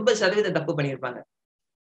ஒரு 80% தப்பு பண்ணிருப்பாங்க,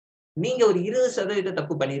 நீங்க ஒரு 20%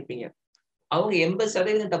 தப்பு பண்ணிருப்பீங்க. அவங்க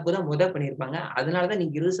 80% தப்பு தான் பண்ணிருப்பாங்க, அதனாலதான்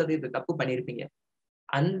நீங்க 20% தப்பு பண்ணிருப்பீங்க.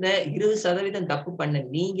 அந்த 20% தப்பு பண்ண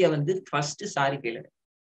நீங்க வந்து ஃபர்ஸ்ட் சாரி கேளுங்க.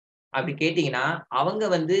 அப்படி கேட்டீங்கன்னா அவங்க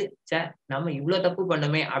வந்து நம்ம இவ்வளவு தப்பு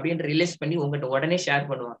பண்ணோமே அப்படின்னு ரியலைஸ் பண்ணி உங்ககிட்ட உடனே ஷேர்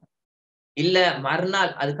பண்ணுவாங்க. இல்ல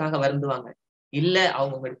மறுநாள் அதுக்காக வருந்துவாங்க. இல்ல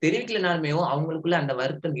அவங்க உங்களுக்கு தெரிவிக்கலனாலுமே அவங்களுக்குள்ள அந்த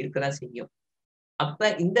வருத்தம் இருக்கதான் செய்யும். அப்ப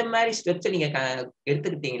இந்த மாதிரி ஸ்டெப்ஸ் நீங்க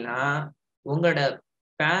எடுத்துக்கிட்டீங்கன்னா உங்களோட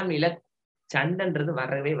ஃபேமிலியில சண்டைன்றது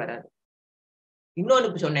வரவே வராது.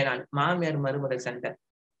 இன்னொன்னு சொன்னேன் நான், மாமியார் மருமகள் சண்டை.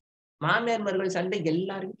 மாமியார் மருமகள் சண்டை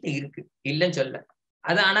எல்லாருக்கும் இருக்கு, இல்லைன்னு சொல்ல.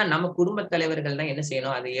 அது ஆனா நம்ம குடும்ப தலைவர்கள் தான் என்ன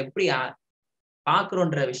செய்யணும், அதை எப்படி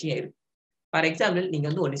பாக்குறோன்ற விஷயம் இருக்கு. ஃபார் எக்ஸாம்பிள் நீங்க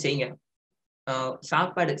வந்து ஒண்ணு செய்யுங்க,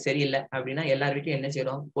 சாப்பாடு சரியில்லை அப்படின்னா எல்லார் வீட்டையும் என்ன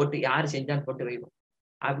செய்யறோம், போட்டு யாரு செஞ்சான்னு போட்டு வைப்போம்.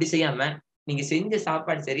 அப்படி செய்யாம நீங்க செஞ்ச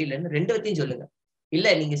சாப்பாடு சரியில்லைன்னு 2 பேர்த்தையும் சொல்லுங்க. இல்ல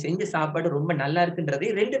நீங்க செஞ்ச சாப்பாடு ரொம்ப நல்லா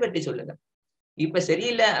இருக்குன்றதையும் 2 பேர்த்தையும் சொல்லுங்க. இப்ப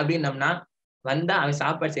சரியில்லை அப்படின்னம்னா வந்தா அவன்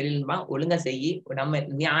சாப்பாடு சரியில்லைமா, ஒழுங்கா செய்யி, நம்ம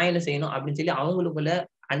நியாயம் செய்யணும் அப்படின்னு சொல்லி அவங்களுக்குள்ள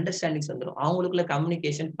அண்டர்ஸ்டாண்டிங்ஸ் வந்துடும். அவங்களுக்குள்ள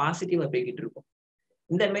கம்யூனிகேஷன் பாசிட்டிவா போய்கிட்டு இருக்கும்.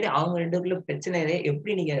 இந்த மாதிரி அவங்க 2 பேருக்குள்ள பிரச்சனையை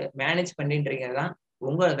எப்படி நீங்க மேனேஜ் பண்ணின்றீங்கதான்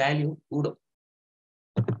உங்களோட வேல்யூ கூடும்.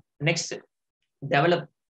 நெக்ஸ்ட்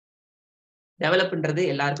டெவலப்ன்றது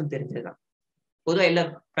எல்லாருக்கும் தெரிஞ்சதுதான். பொதுவா எல்லா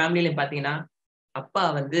ஃபேமிலியிலும் பாத்தீங்கன்னா அப்பா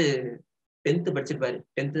வந்து 10th படிச்சிருப்பாரு,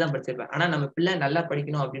 10th தான் படிச்சிருப்பாரு. ஆனா நம்ம பிள்ளை நல்லா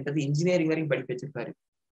படிக்கணும் அப்படின்றது இன்ஜினியரிங் வரைக்கும் படிக்க வச்சிருப்பாரு.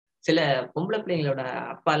 சில பொம்பளை பிள்ளைங்களோட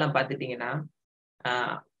அப்பா எல்லாம் பாத்துட்டீங்கன்னா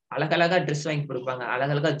அழகழகா ட்ரெஸ் வாங்கி கொடுப்பாங்க,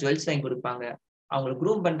 அழகழகா ஜுவல்ஸ் வாங்கி கொடுப்பாங்க, அவங்களுக்கு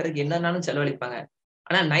க்ரூம் பண்றதுக்கு என்னன்னாலும் செலவழிப்பாங்க.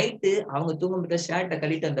 ஆனா நைட்டு அவங்க தூங்கும்போது ஷர்ட்டை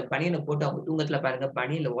கழிட்டு அந்த பனியனை போட்டு அவங்க தூங்கத்துல பாருங்க,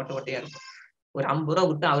 பனியன்ல ஓட்ட ஓட்டையா இருக்கும். ஒரு 50 ரூபா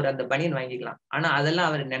விட்டு அவர் அந்த பனியன் வாங்கிக்கலாம். ஆனா அதெல்லாம்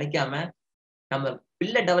அவர் நினைக்காம நம்ம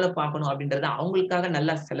பிள்ளை டெவலப் ஆகணும் அப்படின்றத அவங்களுக்காக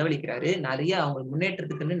நல்லா செலவழிக்கிறாரு, நிறைய அவங்க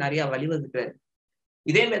முன்னேற்றத்துக்குன்னு நிறைய வழிவகுக்கிறாரு.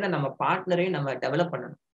 இதே மாதிரிதான் நம்ம பார்ட்னரையும் நம்ம டெவலப்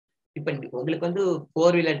பண்ணணும். இப்ப உங்களுக்கு வந்து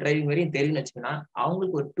 4 வீலர் டிரைவிங் வரையும் தெரியும்னு வச்சுக்கோன்னா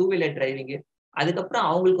அவங்களுக்கு ஒரு 2 வீலர் டிரைவிங், அதுக்கப்புறம்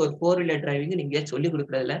அவங்களுக்கு ஒரு 4 வீலர் டிரைவிங் நீங்க சொல்லி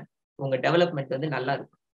கொடுக்கறதுல உங்க டெவலப்மெண்ட் வந்து நல்லா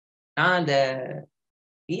இருக்கும். நான் அந்த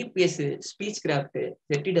இபிஎஸ், ஸ்பீச் கிராஃப்ட்,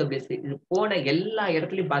 ZTWS இது போன எல்லா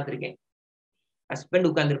இடத்துலயும் பார்த்திருக்கேன். ஹஸ்பண்ட்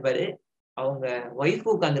உட்கார்ந்துருப்பாரு, அவங்க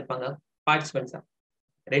ஒய்ஃபும் உட்காந்துருப்பாங்க பார்ட்டிசிபென்ட்ஸா.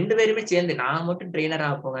 2 பேருமே சேர்ந்து, நான் மட்டும் ட்ரெயினர்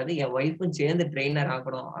ஆக போகாது, என் ஒய்ஃபும் சேர்ந்து ட்ரெயினர்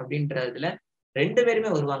ஆகணும் அப்படின்றதுல 2 பேருமே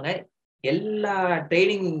வருவாங்க. எல்லா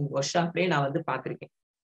ட்ரைனிங் ஒர்க் ஷாப்லயும் நான் வந்து பார்த்திருக்கேன்.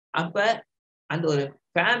 அப்ப அந்த ஒரு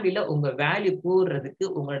ஃபேமிலியில உங்க வேல்யூ கூடுறதுக்கு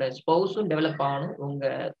உங்களோட ஸ்பௌஸும் டெவலப் ஆகணும், உங்க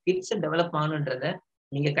கிட்ஸும் டெவலப் ஆகணுன்றத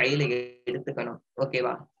நீங்க கையில எடுத்துக்கணும்.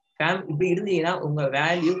 ஓகேவா? இப்படி இருந்தீங்கன்னா உங்க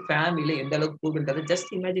வேல்யூ ஃபேமிலியில எந்த அளவுக்கு கூடுன்றதை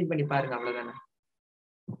ஜஸ்ட் இமேஜின் பண்ணி பாருங்க. அவ்வளவுதானே.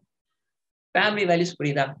 ஃபேமிலி வேல்யூஸ்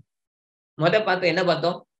புரியுதா? என்ன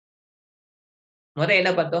பார்த்தோம்?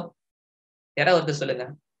 யாராவது ஒருத்தர் சொல்லுங்க.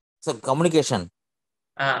 Sir communication.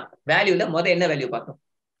 வேல்யூல என்ன வேல்யூ பார்த்தோம்?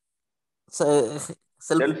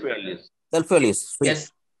 Self values,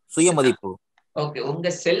 சுயமதிப்பு. ஓகே, உங்க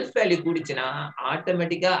செல்ஃப் வேல்யூ கூடிச்சுன்னா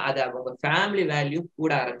ஆட்டோமேட்டிக்கா அது அவங்க ஃபேமிலி வேல்யூ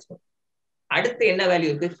கூட ஆரம்பிச்சிடும். அடுத்து என்ன வேல்யூ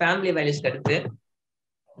இருக்கு? ஃபேமிலி வேல்யூஸ்க்கு அடுத்து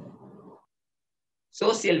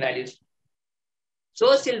சோசியல் வேல்யூஸ்.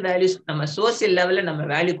 சோசியல் வேல்யூஸ், நம்ம சோசியல் லெவல்ல நம்ம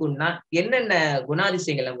வேல்யூ கூடனா என்னென்ன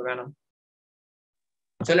குணாதிசயங்கள் நமக்கு வேணும்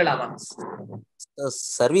சொல்லலாமா?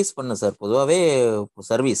 சர்வீஸ் பண்ணு சார். பொதுவாவே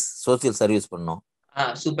சர்வீஸ், சோசியல் சர்வீஸ் பண்ணணும்.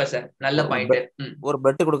 சூப்பர் சார், நல்ல பாயிண்ட். ஒரு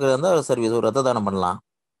பிளட் கொடுக்கறதா இருந்தா சர்வீஸ், ஒரு ரத்த தானம் பண்ணலாம்.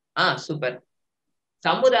 சூப்பர்.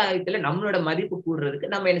 சமுதாயத்துல நம்மளோட மதிப்பு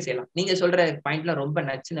கூடுறதுக்கு நம்ம என்ன செய்யலாம்? நீங்க சொல்ற பாயிண்ட்லாம் ரொம்ப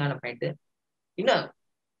நச்சுனான பாயிண்ட். இன்னும்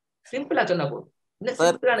சிம்பிளா சொன்னா போதும். இன்னும்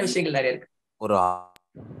சிம்பிளான விஷயங்கள் நிறைய இருக்கு. ஒரு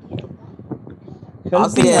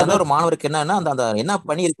ஆசிரியர் ஒரு மாணவருக்கு என்னன்னா அந்த என்ன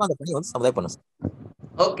பணி இருக்கோ அந்த பணி வந்து சமுதாயம் பண்ணும்.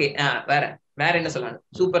 ஓகே, வேற என்ன சொல்லலாம்?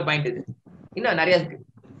 சூப்பர் பாயிண்ட் இது. இன்னும் நிறைய இருக்கு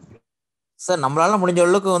சார். நம்மளால முடிஞ்ச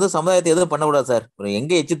அளவுக்கு வந்து சமுதாயத்தை எதுவும் பண்ணக்கூடாது சார்.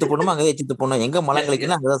 எங்க எச்சித்து போடணுமோ அங்கே எச்சித்து போடணும், எங்க மலம்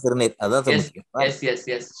கழிக்கணும் அங்கதான் சிறுநீர். அதான்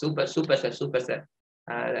சார். Super sir.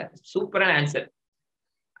 சூப்பரான ஆன்சர்.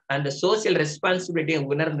 அந்த சோசியல் ரெஸ்பான்சிபிலிட்டியை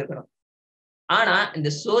உணர்ந்துக்கணும். ஆனா இந்த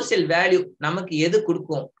சோசியல் வேல்யூ நமக்கு எது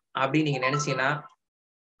கொடுக்கும் அப்படின்னு நீங்க நினைச்சீங்கன்னா,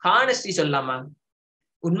 ஹானஸ்டி சொல்லலாமா?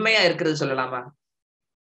 உண்மையா இருக்கிறது சொல்லலாமா?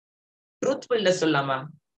 ட்ரூத்ஃபுல்னஸ் சொல்லலாமா?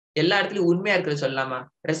 எல்லா இடத்துலயும் உண்மையா இருக்கிறது சொல்லலாமா?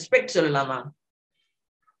 ரெஸ்பெக்ட் சொல்லலாமா?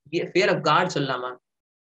 ஃபியர் ஆஃப் காட் சொல்லலாமா?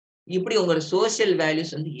 இப்படி உங்களோட சோசியல்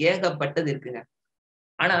வேல்யூஸ் வந்து ஏகப்பட்டது இருக்குங்க.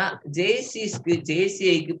 ஆனா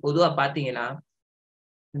ஜேசிஐக்கு பொதுவா பாத்தீங்கன்னா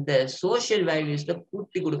இந்த சோசியல் வேல்யூஸ்ல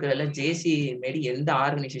கூட்டி கொடுக்கறதுல ஜேசி மாரி எந்த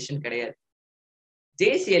ஆர்கனைசேஷன் கிடையாது.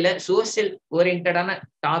 ஜேசிஐல சோசியல் ஓரியன்டான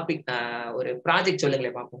டாபிக் ஒரு ப்ராஜெக்ட்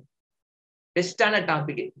சொல்லுங்களேன் பார்ப்போம். பெஸ்டான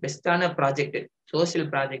டாபிக், பெஸ்டான ப்ராஜெக்ட், சோசியல்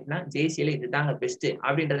ப்ராஜெக்ட்னா ஜேசிஐல இதுதாங்க பெஸ்ட்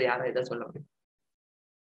அப்படின்றத யாரும் இதை சொல்ல முடியும்?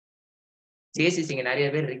 ஜேசிஸ் இங்க நிறைய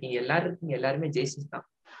பேர் இருக்கீங்க, எல்லாருமே ஜேசிஸ் தான்.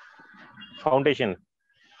 ஃபவுண்டேஷன்.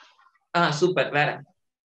 சூப்பர். வேற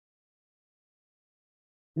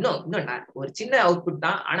இன்னும் ஒரு சின்ன அவுட்புட்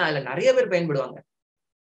தான், ஆனா அதுல நிறைய பேர் பயன்படுவாங்க.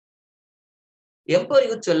 Empower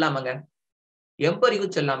youth சொல்லாமாங்க? எம்பவர்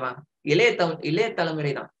யூத் சொல்லாமா? இளைய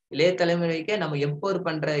தலைமுறை தான். இளைய தலைமுறைக்கே நம்ம எம்பவர்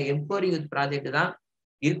பண்ற எம்பவர் யூத் ப்ராஜெக்ட் தான்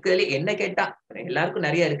இருக்கிறதுல. என்ன கேட்டா, எல்லாருக்கும்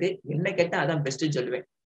நிறைய இருக்கு, என்ன கேட்டா அதான் பெஸ்ட்னு சொல்லுவேன்.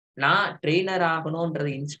 நான் ட்ரெயினர் ஆகணும்ன்றது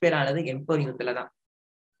இன்ஸ்பயர் ஆனது எம்பவர் யூத்ல தான்.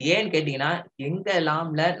 ஏன்னு கேட்டீங்கன்னா, எங்க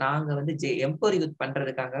லாம்ல நாங்க வந்து எம்பவர் யூத்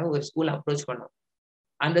பண்றதுக்காக ஒரு ஸ்கூல் அப்ரோச் பண்ணோம்.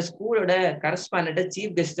 அந்த ஸ்கூலோட கரஸ்பாண்டன்ட்ட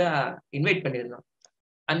சீஃப் கெஸ்டா இன்வைட் பண்ணியிருந்தோம்.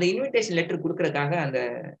 அந்த இன்விடேஷன் லெட்டர் கொடுக்கறதுக்காக அந்த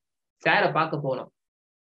சாரை பார்க்க போனோம்.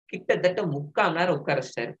 கிட்டத்தட்ட 3/4 நேரம் உட்கார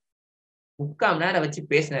வச்சிட்டாரு. 3/4 நேரம் வச்சு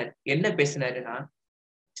பேசினாரு. என்ன பேசினாருன்னா,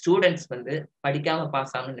 ஸ்டூடெண்ட்ஸ் வந்து படிக்காம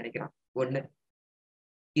பாஸ் ஆகணும்னு நினைக்கிறான் ஒண்ணு.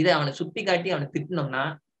 இதை அவனை சுட்டி காட்டி அவனை திட்டினோம்னா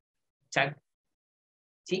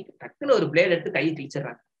டக்குன்னு ஒரு பிளேட் எடுத்து கையை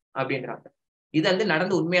கிழிச்சிடறாங்க அப்படின்றாங்க. இது வந்து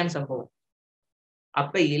நடந்த உண்மையான சம்பவம்.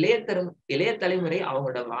 அப்ப இளைய தலைமுறை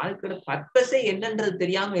அவங்களோட வாழ்க்கையோட பர்பஸே என்னன்றது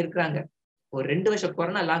தெரியாம இருக்கிறாங்க. ஒரு 2 வருஷம்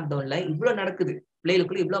கொரோனா லாக்டவுன்ல இவ்வளவு நடக்குது,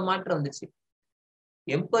 பிள்ளைகளுக்குள்ள இவ்வளவு மாற்றம் வந்துச்சு.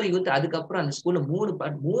 எம்பவர் யூத் அதுக்கப்புறம் அந்த ஸ்கூல்ல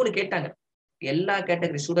 3 கேட்டாங்க. எல்லா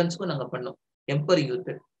கேட்டகரி ஸ்டூடெண்ட்ஸ்க்கும் நாங்க பண்ணோம் எம்பவர்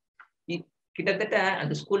யூத். கிட்டத்தட்ட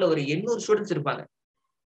அந்த ஸ்கூல்ல ஒரு 800 ஸ்டூடெண்ட்ஸ் இருப்பாங்க.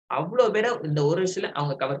 அவ்வளவு பேரை இந்த ஒரு வருஷத்துல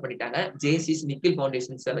அவங்க கவர் பண்ணிட்டாங்க. ஜேசிஸ் நிக்கில்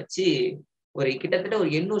ஃபவுண்டேஷன்ஸை வச்சு கிட்டத்தட்ட ஒரு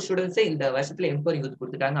 800 ஸ்டூடெண்ட்ஸை இந்த வருஷத்துல எம்பவர் யூத்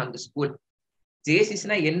கொடுத்துட்டாங்க அந்த ஸ்கூல்.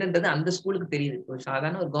 ஜேசிஸ்னா என்னன்றது அந்த ஸ்கூலுக்கு தெரியுது. ஒரு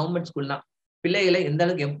சாதாரண ஒரு கவர்மெண்ட் ஸ்கூல் தான். பிள்ளைகளை எந்த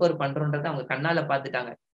அளவுக்கு எம்பவர் பண்றோன்றதை அவங்க கண்ணால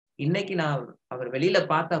பாத்துட்டாங்க. இன்னைக்கு நான் அவர் வெளியில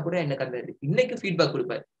பார்த்தா கூட எனக்கு அந்த இன்னைக்கு ஃபீட்பேக்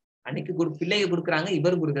கொடுப்பாரு. அன்னைக்கு பிள்ளைங்க கொடுக்குறாங்க,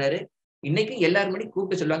 இவரும் கொடுக்குறாரு. இன்னைக்கு எல்லாரும் மணி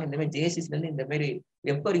கூப்பிட்டு சொல்லுவாங்க, இந்த மாதிரி ஜேசிஸ்ல இருந்து இந்த மாதிரி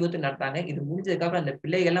எம்பவர் யூத் நடத்தாங்க. இது முடிஞ்சதுக்கு அப்புறம் அந்த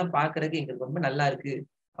பிள்ளைகள் எல்லாம் பாக்குறதுக்கு எங்களுக்கு ரொம்ப நல்லா இருக்கு,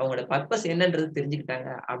 அவங்களோட பர்பஸ் என்னன்றது தெரிஞ்சுக்கிட்டாங்க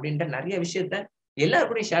அப்படின்ற நிறைய விஷயத்த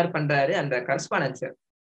எல்லாருக்கும் ஷேர் பண்றாரு அந்த கரஸ்பாண்டன்ட் சார்.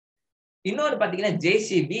 இன்னொரு பாத்தீங்கன்னா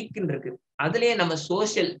ஜேசி வீக்னு இருக்கு. அதுலயே நம்ம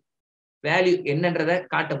சோசியல் வேல்யூ என்னன்றதை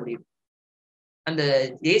காட்ட முடியும். அந்த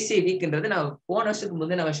ஜேசி வீக்ன்றது நான் போன வருஷத்துக்கு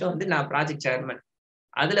முந்தின வருஷம் வந்து நான் ப்ராஜெக்ட் சேர்மன்.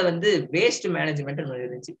 அதுல வந்து வேஸ்ட் மேனேஜ்மெண்ட்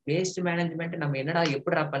இருந்துச்சு. வேஸ்ட் மேனேஜ்மெண்ட் நம்ம என்னடா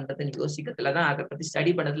எப்படிடா பண்றதுன்னு யோசிக்கிறதுலதான் அதை பத்தி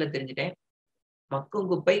ஸ்டடி பண்ணதுல தெரிஞ்சுட்டேன். மக்கும்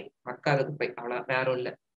குப்பை மக்காத குப்பை, அவ்வளவு வேற இல்ல.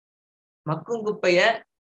 மக்கும் குப்பைய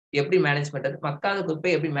எப்படி மேனேஜ் பண்றது, மக்காத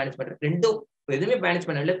குப்பையை எப்படி மேனேஜ் பண்றது, ரெண்டும் எதுவுமே மேனேஜ்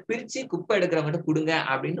பண்ணல, பிரிச்சு குப்பை எடுக்கிறவங்க கொடுங்க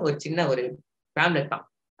அப்படின்னு ஒரு சின்ன ஒரு பேம்லெட் தான்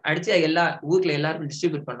அடிச்சு எல்லா ஊர்ல எல்லாருக்கும்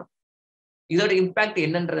டிஸ்ட்ரிபியூட் பண்ணோம். இதோட இம்பாக்ட்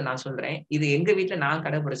என்னன்றதை நான் சொல்றேன். இது எங்க வீட்டுல நான்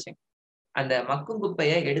கடைபிடிச்சேன். அந்த மக்கும்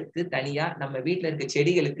குப்பையை எடுத்து தனியா நம்ம வீட்டுல இருக்க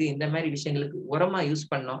செடிகளுக்கு இந்த மாதிரி விஷயங்களுக்கு உரமா யூஸ்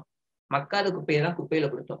பண்ணோம். மக்காத குப்பையை தான் குப்பையில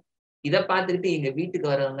கொடுத்தோம். இதை பார்த்துக்கிட்டு எங்க வீட்டுக்கு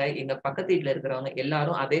வரவங்க, எங்க பக்கத்து வீட்டுல இருக்கிறவங்க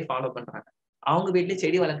எல்லாரும் அதே ஃபாலோ பண்றாங்க. அவங்க வீட்டுல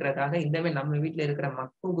செடி வளர்க்கறதுக்காக இந்த மாதிரி நம்ம வீட்டுல இருக்கிற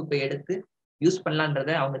மக்கும் குப்பையை எடுத்து யூஸ்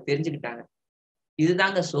பண்ணலான்றத அவங்க தெரிஞ்சுக்கிட்டாங்க.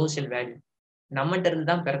 இதுதாங்க சோசியல் வேல்யூ. நம்மகிட்ட இருந்து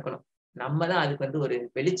தான் பிறக்கணும். நம்ம தான் அதுக்கு ஒரு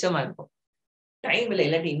வெளிச்சமா இருக்கும். டைம்ல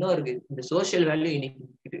இல்லாட்டி இன்னொரு இந்த சோசியல் வேல்யூ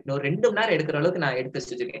இன்னைக்கு இன்னொரு 2 மணி நேரம் எடுக்கிற அளவுக்கு நான் எடுத்து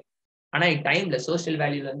வச்சிருக்கேன். ஆனா டைம்ல சோசியல்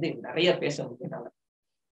வேல்யூல நிறைய பேச முடியும்.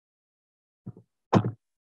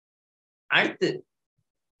 அடுத்து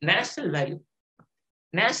நேஷனல் வேல்யூ.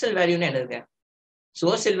 நேஷனல் வேல்யூன்னு என்னதுங்க?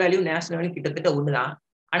 சோசியல் வேல்யூ நேஷனல் வேல்யூ கிட்டத்தட்ட ஒண்ணுதான்.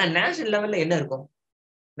 ஆனா நேஷனல் லெவல்ல என்ன இருக்கும்?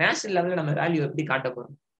 நேஷனல் லெவல்ல நம்ம வேல்யூ எப்படி காட்ட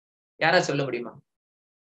போறோம்? யாராவது சொல்ல முடியுமா?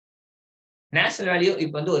 நேஷனல் வேல்யூ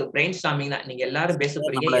இப்ப ஒரு பிரெயின் ஸ்டார்மிங் தான். நீங்க எல்லாரும் பேச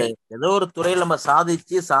போறீங்க. ஏதோ ஒரு துறையில நம்ம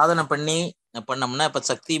சாதிச்சு சாதனை பண்ணோம்னா, இப்ப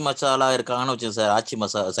சக்தி மசாலா இருக்காங்கன்னு வச்சுங்க சார், ஆட்சி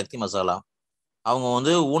சக்தி மசாலா.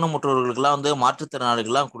 அவங்க ஊனமுற்றோர்களுக்கெல்லாம்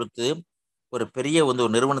மாற்றுத்திறனாளிகள்லாம் கொடுத்து ஒரு பெரிய ஒரு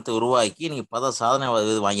நிறுவனத்தை உருவாக்கி நீங்க சாதனை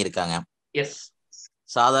வாங்கியிருக்காங்க.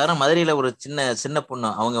 சாதாரண மதுரையில ஒரு சின்ன பொண்ணு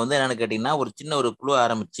அவங்க என்னன்னு கேட்டீங்கன்னா, ஒரு சின்ன ஒரு குழு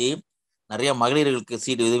ஆரம்பிச்சு நிறைய மகளிர்களுக்கு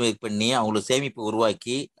சீட்டு விருது பண்ணி அவங்களுக்கு சேமிப்பு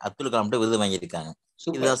உருவாக்கி அப்துல் கலாம் விருது வாங்கியிருக்காங்க.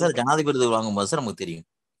 இதுதான் சார் ஜனாதிபதி விருது வாங்கும்போது சார் நமக்கு தெரியும்.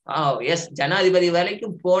 ஜனாதிபதி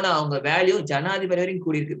வரைக்கும் போன அவங்க வேல்யூ ஜனாதிபதி வரைக்கும்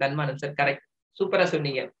கூடியிருக்கு. தன்மானம் சார், கரெக்ட், சூப்பரா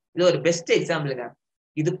சொன்னீங்க. இது ஒரு பெஸ்ட் எக்ஸாம்பிளுங்க.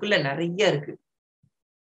 இதுக்குள்ள நிறைய இருக்கு.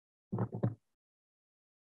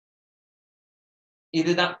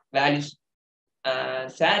 இதுதான் வேல்யூஸ்.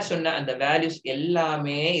 சார் சொன்ன அந்த வேல்யூஸ்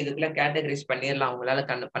எல்லாமே இதுக்குள்ள கேட்டகரைஸ் பண்ணிடலாம்.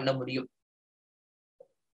 அவங்களால பண்ண முடியும்.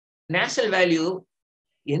 நேஷனல் வேல்யூ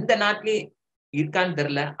எந்த நாட்டிலயும் இருக்கான்னு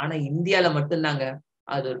தெரியல. ஆனா இந்தியால மட்டும்தாங்க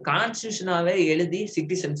அது ஒரு கான்ஸ்டிடியூஷனாவே எழுதி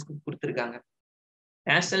சிட்டிசன்ஸ்க்கு கொடுத்துருக்காங்க.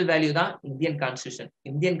 நேஷனல் வேல்யூ தான் இந்தியன் கான்ஸ்டிடியூஷன்.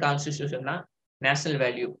 இந்தியன் கான்ஸ்டிடியூஷன் தான் நேஷனல்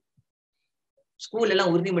வேல்யூ. ஸ்கூல்ல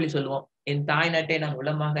எல்லாம் உறுதிமொழி சொல்லுவோம். என் தாய் நாட்டை நான்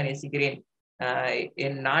உளமாக நேசிக்கிறேன்,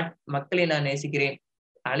 என் மக்களை நான் நேசிக்கிறேன்,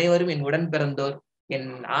 அனைவரும் என் உடன் பிறந்தோர், என்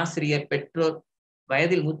ஆசிரியர், பெற்றோர்,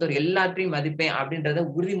 வயதில் மூத்தோர் எல்லாத்தையும் மதிப்பேன் அப்படின்றத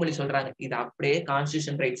உறுதிமொழி சொல்றாங்க. இது அப்படியே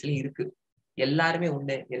கான்ஸ்டிடியூஷன் ரைட்ஸ்லயும் இருக்கு. எல்லாருமே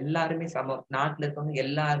உண்டு, எல்லாருமே சமம், நாட்டுல இருக்கவங்க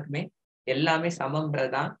எல்லாருக்குமே எல்லாமே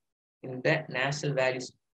சமம்ன்றதுதான் இந்த national values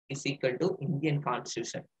is equal to Indian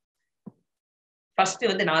constitution. First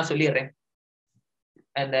நான் சொல்லிடுறேன்.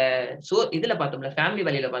 அந்த இதுல பார்த்தோம்ல, ஃபேமிலி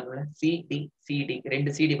வேல்யூல பார்த்தோம்ல, சிடி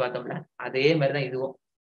 2 சிடி பார்த்தோம்ல, அதே மாதிரிதான் இதுவும்.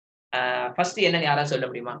 ஃபர்ஸ்ட் என்னன்னு யாராவது சொல்ல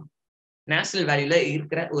முடியுமா? நேஷனல் வேல்யூல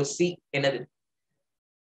இருக்கிற ஒரு சி என்னது?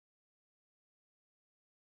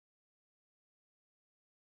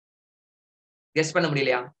 கெஸ் பண்ண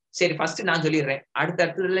முடியலையா? சரி, ஃபர்ஸ்ட் நான் சொல்லிடுறேன்.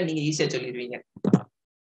 அடுத்ததுல நீங்க ஈஸியா சொல்லிடுவீங்க.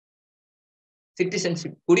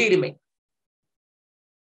 சிட்டிசன்ஷிப், குடியுரிமை.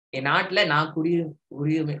 என் நாட்டுல நான்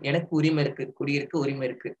உரிமை, எனக்கு உரிமை இருக்கு, குடியிருக்கு உரிமை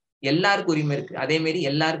இருக்கு, எல்லாருக்கும் உரிமை இருக்கு, அதே மாதிரி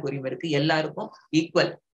எல்லாருக்கும் உரிமை இருக்கு, எல்லாருக்கும்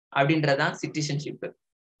ஈக்குவல் அப்படின்றதான் சிட்டிசன்ஷிப்.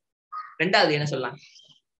 ரெண்டாவது என்ன சொல்லலாம்?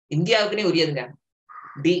 இந்தியாவுக்குன்னே உரியதுங்க.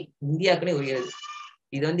 இந்தியாவுக்குன்னே உரியது.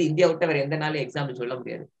 இது இந்தியா விட்ட வேற எந்த நாளும் எக்ஸாம்பிள் சொல்ல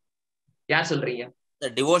முடியாது. யார் சொல்றீங்க?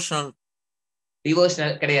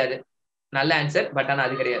 டிவோஷனல் கிடையாது. நல்ல ஆன்சர், பட் ஆனா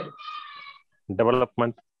அது கிடையாது.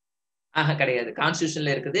 டெவலப்மெண்ட் கிடையாது.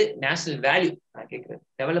 கான்ஸ்டிடியூஷன்ல இருக்குது. நேஷனல் வேல்யூ நான் கேக்குறது.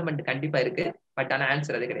 டெவலப்மெண்ட் கண்டிப்பா இருக்கு, பட் ஆனா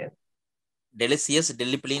ஆன்சர் அது கிடையாது.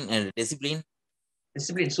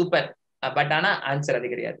 டிசிப்ளின் சூப்பர், பட் ஆனா ஆன்சர் அது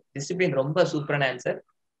கிடையாது. டிசிப்ளின் ரொம்ப சூப்பரான ஆன்சர்.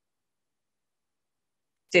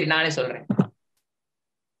 சரி, நானே சொல்றேன்.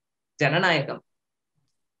 ஜனநாயகம்.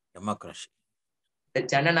 டெமோக்ரஸி.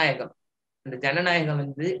 ஜனநாயகம். இந்த ஜனநாயகம்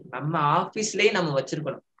நம்ம ஆபீஸ்லயே நம்ம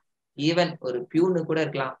வச்சிருக்கணும். ஈவன் ஒரு பியூனு கூட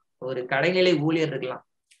இருக்கலாம், ஒரு கடைநிலை ஊழியர் இருக்கலாம்.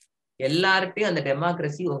 எல்லார்ட்டையும் அந்த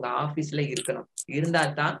டெமோக்ரஸி உங்க ஆபீஸ்ல இருக்கணும். இருந்தா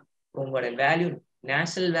தான் உங்களோட வேல்யூ,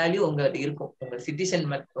 நேஷனல் வேல்யூ உங்களுக்கு இருக்கும். உங்க சிட்டிசன்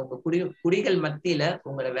உங்க குடிகள் மத்தியில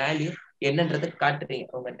உங்களோட வேல்யூ என்னன்றதை காட்டுறீங்க,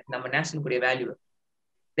 உங்க நம்ம நேஷனல் கூடிய value.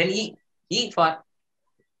 Then E for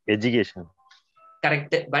education.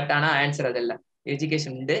 Correct, but ஆனா ஆன்சர் அது இல்ல.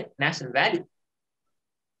 Education national value.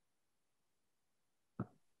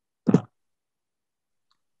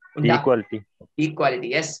 Equality.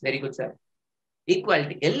 S, very good sir.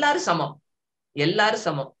 Equality. எல்லாரும் சமம், எல்லாரும்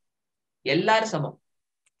சமம், எல்லாரும் சமம்.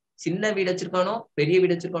 சின்ன வீடு வச்சிருக்கணும், பெரிய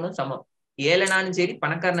வீடு வச்சிருக்கணும், சமம். ஏழைனாலும் சரி,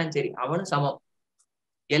 பணக்காரனாலும் சரி, அவனும் சமம்.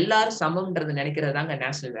 எல்லாரும் சமம்ன்றது நினைக்கிறதாங்க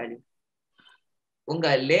நேஷனல் வேல்யூ.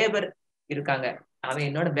 உங்க லேபர் இருக்காங்க, அவன்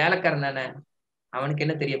என்னோட வேலைக்காரன் தானே, அவனுக்கு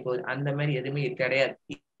என்ன தெரிய போகுது, அந்த மாதிரி எதுவுமே கிடையாது.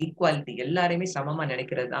 ஈக்குவாலிட்டி, எல்லாரையுமே சமமா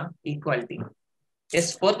நினைக்கிறது தான் equality.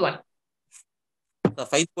 S, 4th one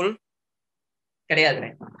faithful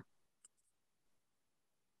கிடையாதுண்ணே.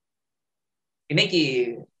 இன்னைக்கு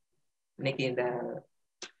இந்த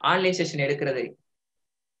ஆன்லைன் செஷன் எடுக்கிறது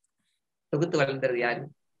தொகுத்து வளர்ந்தது யாரு?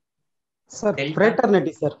 Sir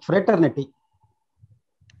ஃப்ரேட்டர்னிட்டி sir, ஃப்ரேட்டர்னிட்டி.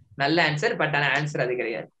 நல்ல ஆன்சர், பட் ஆனா ஆன்சர் அது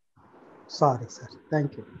கிடையாது. Sorry sir,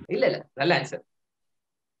 thank you. இல்ல நல்ல ஆன்சர்.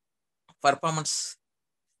 பர்ஃபார்மன்ஸ்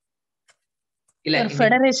இல்ல,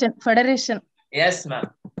 federation. Yes ma'am,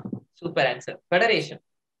 super answer.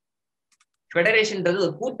 ஃபெடரேஷன்ன்றது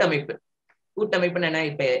ஒரு கூட்டமைப்பு. கூட்டமைப்புன்னு என்ன,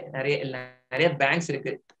 இப்ப நிறைய பேங்க்ஸ்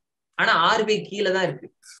இருக்கு, ஆனா RBI கீழே தான் இருக்கு.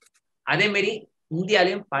 அதே மாதிரி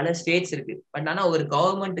இந்தியாலயும் பல ஸ்டேட்ஸ் இருக்கு, பட் ஆனா ஒரு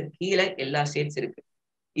கவர்மெண்ட் கீழே எல்லா ஸ்டேட்ஸ் இருக்கு.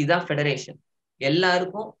 இதுதான் ஃபெடரேஷன்.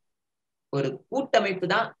 எல்லாருக்கும் ஒரு கூட்டமைப்பு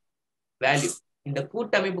தான் வேல்யூ. இந்த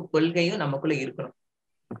கூட்டமைப்பு கொள்கையும் நமக்குள்ள இருக்கணும்.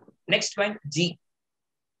 நெக்ஸ்ட் பாயிண்ட்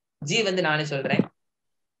ஜி வந்து நானே சொல்றேன்,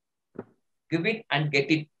 give it and get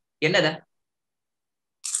it. என்னதா?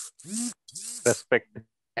 Respect.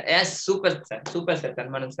 S, super sir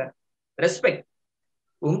கண்மணம் sir. Respect.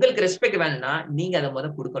 உங்களுக்கு ரெஸ்பெக்ட் வேணும்னா நீங்க அதை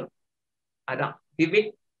முதல்ல கொடுக்கணும். அதான் give it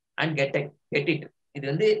and get it. இது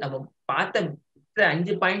வந்து நம்ம பார்த்த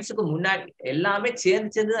 5 பாயிண்ட்ஸுக்கு முன்னாடி எல்லாமே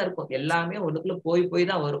சேர்ந்து தான் இருக்கும். எல்லாமே ஒண்ணுக்குள்ள போய்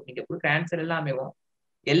தான் வரும். நீங்க கொடுக்குற ஆன்சர் எல்லாமே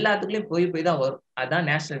எல்லாத்துக்குள்ளயும் போய் தான் வரும். அதான்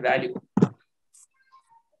national value.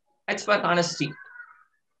 H for honesty,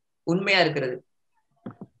 உண்மையா இருக்கிறது.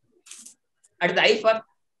 அடுத்து I for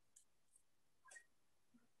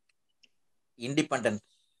independent.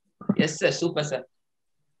 Yes sir, super sir,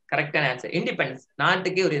 கரெக்டான ஆன்சர். இண்டிபெண்டன்ஸ்,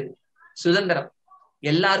 நாட்டுக்கே ஒரு சுதந்திரம்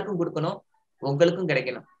எல்லாருக்கும் கொடுக்கணும், உங்களுக்கும்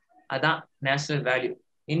கிடைக்கணும். அதான் national value,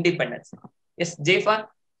 independence. S. J for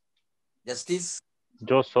justice.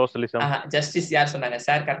 Socialism. Justice யார் சொன்னாங்க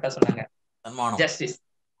சார்? கரெக்டா சொன்னாங்க, justice.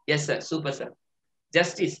 Yes sir, super sir.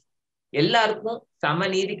 Justice, எல்லாருக்கும்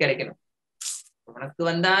சமநீதி கிடைக்கணும். உனக்கு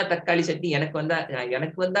வந்தா தக்காளி சட்னி, எனக்கு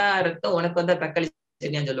வந்தா ரத்தம், உனக்கு வந்தா தக்காளி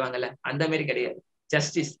சட்னியான்னு சொல்லுவாங்கல்ல, அந்த மாதிரி கிடையாது.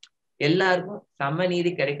 ஜஸ்டிஸ், எல்லாருக்கும்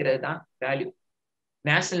சமநீதி கிடைக்கிறது தான் வேல்யூ.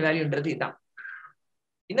 நேஷனல் வேல்யூன்றது இதுதான்.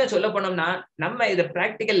 இன்னும் சொல்ல போனோம்னா, நம்ம இதை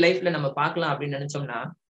பிராக்டிக்கல் லைஃப்ல நம்ம பார்க்கலாம் அப்படின்னு நினைச்சோம்னா,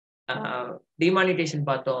 டிமானிட்டேஷன்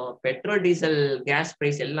பார்த்தோம், பெட்ரோல் டீசல் கேஸ்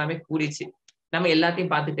பிரைஸ் எல்லாமே கூடிச்சு. நம்ம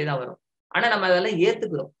எல்லாத்தையும் பார்த்துட்டே தான் வரும். ஆனா நம்ம அதெல்லாம்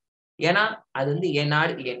ஏத்துக்கிறோம். ஏன்னா அது வந்து என்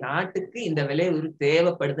நாட்டுக்கு இந்த விலை ஒரு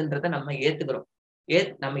தேவைப்படுதுன்றத நம்ம ஏத்துக்கிறோம்.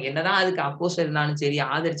 நம்ம என்னதான் அதுக்கு அப்போஸ் இருந்தாலும் சரி,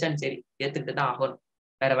 ஆதரிச்சாலும் சரி, ஏத்துக்கிட்டு தான் ஆகணும்,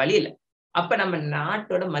 வேற வழி இல்லை. அப்ப நம்ம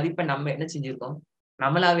நாட்டோட மதிப்பை நம்ம என்ன செஞ்சிருக்கோம்,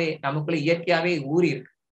 நம்மளாவே நமக்குள்ள இயற்கையாவே ஊறி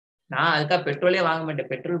இருக்கு. நான் அதுக்காக பெட்ரோலே வாங்க மாட்டேன்,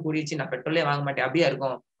 பெட்ரோல் கூடிச்சு நான் பெட்ரோலே வாங்க மாட்டேன் அப்படியா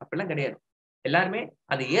இருக்கும்? அப்படிலாம் கிடையாது. எல்லாருமே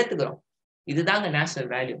அதை ஏத்துக்கிறோம். இதுதாங்க நேஷனல்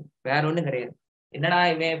வேல்யூ, வேற ஒண்ணும் கிடையாது. என்னடா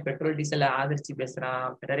இவன் பெட்ரோல் டீசல் ஆதரிச்சு பேசுறான்,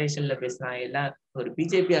 ஃபெடரேஷன்ல பேசுறான், எல்லாம் ஒரு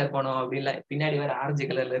பிஜேபியா இருக்கணும் அப்படிலாம், பின்னாடி வேற ஆரஞ்சு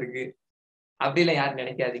கலர்ல இருக்கு அப்படிலாம் யாரும்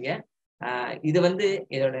நினைக்காதீங்க. இது வந்து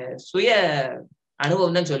இதோட சுய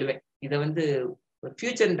அனுபவம் தான் சொல்லுவேன். இதை வந்து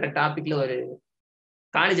ஃபியூச்சர்ன்ற டாபிக்ல ஒரு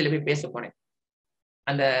காலேஜ்ல போய் பேச போனேன்.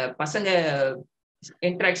 அந்த பசங்க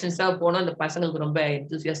இன்ட்ராக்ஷன்ஸா போனோம். அந்த பசங்களுக்கு ரொம்ப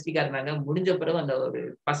எந்தூசியாஸ்டிக்கா இருந்தாங்க. முடிஞ்ச பிறகு அந்த ஒரு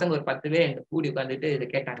பசங்க ஒரு 10 பேர் எங்க கூடி உட்காந்துட்டு இதை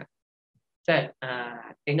கேட்டாங்க, சார்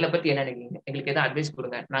எங்களை பத்தி என்ன நினைக்கிறீங்க, எங்களுக்கு எதாவது அட்வைஸ்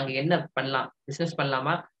கொடுங்க, நாங்க என்ன பண்ணலாம், பிசினஸ்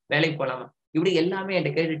பண்ணலாமா, வேலைக்கு போகலாமா, இப்படி எல்லாமே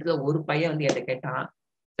என்கிட்ட கேட்டுட்டு ஒரு பையன் வந்து என்கிட்ட கேட்டான்,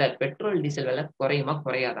 சார் பெட்ரோல் டீசல் விலை குறையுமா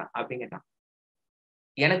குறையாதா அப்படின்னு கேட்டான்.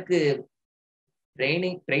 எனக்கு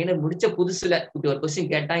ட்ரெயினர் முடிச்ச புதுசுல இப்படி ஒரு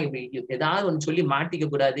கொஸ்டின் கேட்டான், இப்படி ஏதாவது ஒன்று சொல்லி மாட்டிக்க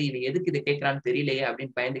கூடாது, இவன் எதுக்கு இதை கேட்கறான்னு தெரியலையே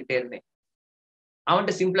அப்படின்னு பயந்துகிட்டே இருந்தேன்.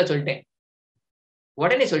 அவன்கிட்ட சிம்பிளா சொல்லிட்டேன்,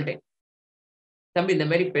 உடனே சொல்லிட்டேன், தம்பி இந்த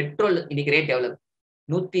மாதிரி பெட்ரோல் இன்னைக்கு ரேட் எவ்வளவு?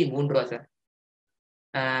 103 ரூபா சார்.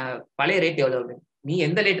 பழைய ரேட் எவ்வளவு? நீ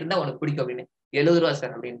எந்த ரேட் இருந்தா உனக்கு பிடிக்கும் அப்படின்னு. 70 ரூபா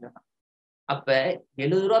சார் அப்படின்னு சொன்னான். அப்ப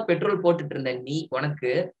 70 ரூபா பெட்ரோல் போட்டுட்டு இருந்த நீ, உனக்கு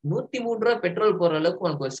 103 ரூபா பெட்ரோல் போடுற அளவுக்கு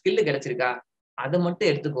உனக்கு ஒரு ஸ்கில் கிடைச்சிருக்கா? அதை மட்டும்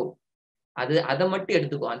எடுத்துக்கோ, அதை மட்டும்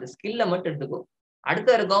எடுத்துக்கோ, அந்த ஸ்கில்ல மட்டும் எடுத்துக்கோ.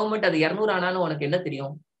 அடுத்த ஒரு கவர்மெண்ட் அது 200 ஆனாலும் உனக்கு என்ன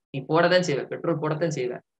தெரியும், நீ போடதான் செய்வ, பெட்ரோல் போடத்தான்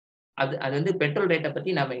செய்வ. அது வந்து பெட்ரோல் ரேட்டை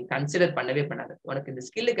பத்தி நம்ம கன்சிடர் பண்ணவே பண்ணாது. உனக்கு இந்த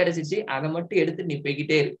ஸ்கில் கிடைச்சிச்சு, அதை மட்டும் எடுத்து நீ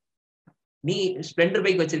போய்கிட்டே இரு. நீ ஸ்ப்ளெண்டர்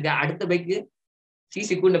பைக் வச்சிருக்க, அடுத்த பைக்கு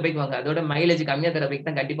சிசி கூட பைக் வாங்க, அதோட மைலேஜ் கம்மியா தர பைக்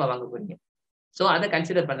தான் கண்டிப்பா வாங்க போறீங்க. சோ அதை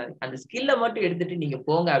கன்சிடர் பண்ணாது, அந்த ஸ்கில்ல மட்டும் எடுத்துட்டு நீங்க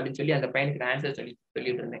போங்க அப்படின்னு சொல்லி அந்த பையனுக்கு ஆன்சர்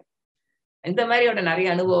சொல்லிட்டு இருந்தேன். இந்த மாதிரியோட நிறைய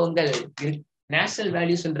அனுபவங்கள் இருக்கு. நேஷனல்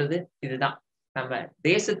வேல்யூஸ்ன்றது இதுதான். நம்ம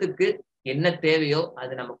தேசத்துக்கு என்ன தேவையோ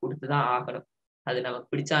அது நம்ம கொடுத்துதான் ஆகணும். அது நமக்கு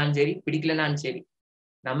பிடிச்சாலும் சரி, பிடிக்கலனாலும் சரி,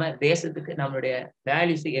 நம்ம தேசத்துக்கு நம்மளுடைய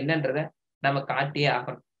வேல்யூஸ் என்னன்றத நம்ம காட்டியே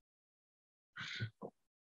ஆகணும்.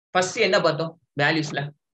 ஃபர்ஸ்ட் என்ன பார்த்தோம் வேல்யூஸ்ல?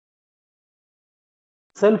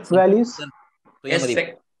 Self values.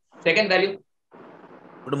 Second value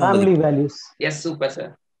family values. S, super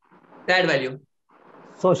sir. Third value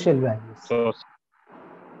social values.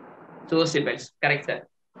 Social values, correct sir.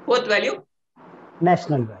 Fourth value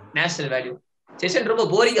national value. National value. Session ரொம்ப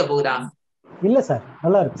போரிங்கா போகுதா? இல்ல சார்,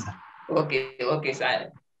 நல்லா இருக்கு சார். Okay okay sir.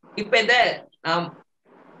 இப்ப இந்த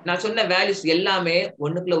நான் சொன்ன வேல்யூஸ் எல்லாமே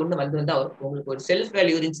ஒண்ணுக்குள்ள ஒண்ணு வந்தா உங்களுக்கு ஒரு செல்ஃப்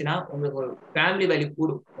வேல்யூ இருந்துச்சுன்னா உங்களுக்கு ஒரு ஃபேமிலி வேல்யூ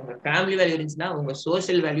கூடும். உங்க ஃபேமிலி வேல்யூ இருந்துச்சுன்னா உங்க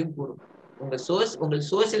சோசியல் வேல்யூ கூடும். உங்க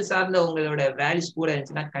சோசியல் சார்ந்த உங்களோட வேல்யூஸ் கூட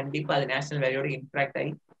இருந்துச்சுன்னா கண்டிப்பா அது நேஷனல் வேல்யூட இம்பாக்ட்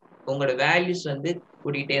ஆகி உங்களோட வேல்யூஸ் வந்து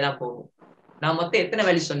கூட்டிகிட்டே தான் போகும். நான் மொத்தம் எத்தனை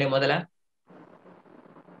வேல்யூஸ் சொன்னேன்? முதல்ல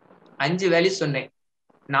 5 வேல்யூஸ் சொன்னேன்,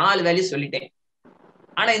 4 வேல்யூஸ் சொல்லிட்டேன்.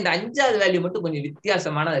 ஆனா இந்த 5வது வேல்யூ மட்டும் கொஞ்சம்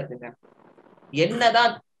வித்தியாசமானதா இருக்குங்க.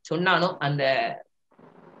 என்னதான் சொன்னாலும் அந்த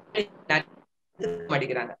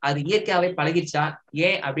மாட்டேங்கிறாங்க. அது இயற்கையாவே பழகிடுச்சா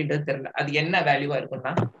ஏன் அப்படின்றது தெரியல. அது என்ன வேல்யூவா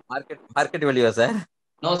இருக்கும்னா market வேல்யூவா sir?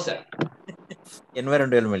 No sir,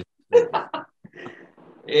 environmental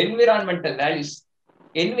values.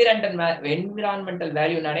 Environmental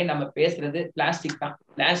வேல்யூனாலே நம்ம பேசுறது பிளாஸ்டிக் தான்.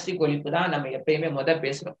 பிளாஸ்டிக் ஒழிப்பு தான் நம்ம எப்பயுமே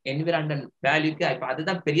பேசுறோம். என்விரான்மெண்டல் வேல்யூக்கு இப்ப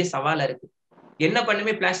அதுதான் பெரிய சவாலா இருக்கு. என்ன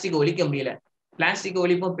பண்ணுமே பிளாஸ்டிக் ஒழிக்க முடியல. பிளாஸ்டிக்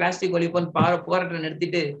ஒழிப்போம் போராட்டம்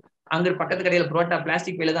நடத்திட்டு அங்க பக்கத்து கடையில புரோட்டா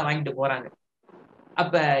பிளாஸ்டிக் பையில தான் வாங்கிட்டு போறாங்க.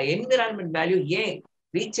 அப்ப என்விரான்மெண்ட் வேல்யூ ஏன்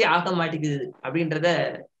ரீச்சே ஆக மாட்டேங்குது அப்படின்றத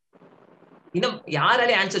இன்னும்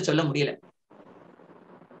யாராலே ஆன்சர் சொல்ல முடியல.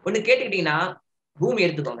 ஒண்ணு கேட்டுக்கிட்டீங்கன்னா, பூமி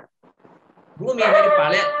எடுத்துக்கோங்க. பூமியை மாதிரி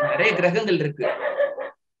நிறைய கிரகங்கள் இருக்கு.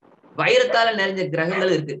 வைரத்தால நிறைஞ்ச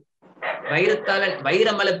கிரகங்கள் இருக்கு.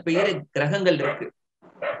 வைரமலை பெய்யுற கிரகங்கள் இருக்கு.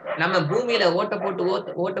 நம்ம பூமியில ஓட்ட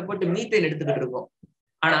போட்டு மீத்தேன் எடுத்துக்கிட்டு இருக்கோம்.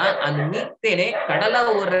 ஆனா அந்த மீத்தேனே கடலா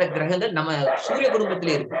ஓடுற கிரகங்கள் நம்ம சூரிய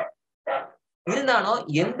குடும்பத்திலே இருக்கு. இருந்தாலும்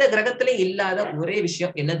எந்த கிரகத்திலும் இல்லாத ஒரே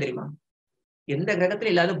விஷயம் என்ன தெரியுமா? எந்த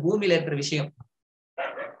கிரகத்திலும் இல்லாத பூமியில இருக்கிற விஷயம்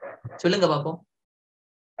சொல்லுங்க பாப்போம்.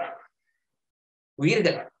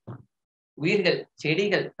 உயிர்கள்,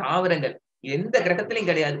 செடிகள், தாவரங்கள் எந்த கிரகத்திலையும்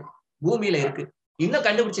கிடையாது, பூமியில இருக்கு. இன்னும்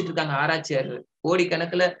கண்டுபிடிச்சிட்டு இருக்காங்க ஆராய்ச்சியாளர்கள்.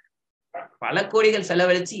 கோடிக்கணக்குல பல கோடிகள்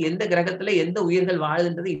செலவழிச்சு எந்த கிரகத்துல எந்த உயிர்கள்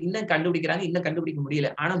வாழுதுன்றது இன்னும் கண்டுபிடிக்கிறாங்க. இன்னும் கண்டுபிடிக்க முடியல.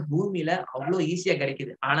 ஆனா பூமியில அவ்வளவு ஈஸியா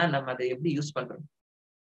கிடைக்குது. ஆனா நம்ம அதை எப்படி யூஸ் பண்றோம்?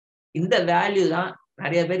 இந்த வேல்யூ தான்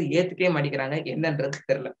நிறைய பேர் ஏத்துக்கவே மாட்டேங்கிறாங்க. என்னன்றது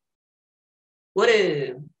தெரியல. ஒரு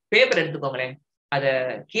பேப்பர் எடுத்துக்கோங்களேன், அத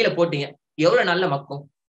கீழே போட்டீங்க, எவ்வளவு நல்ல மக்கும்?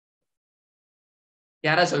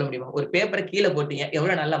 யாராவது சொல்ல முடியுமா? ஒரு பேப்பரை கீழே போட்டீங்க,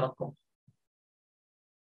 எவ்வளவு நல்ல மக்கும்?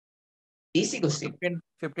 Easy question.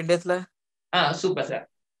 15 daysல. Super sir.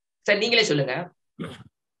 Sir நீங்களே சொல்லுங்க.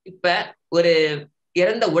 இப்ப ஒரு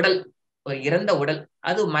இறந்த உடல்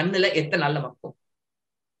அது மண்ணுல எத்தனை நாள்ல மக்கும்?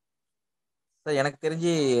 எனக்கு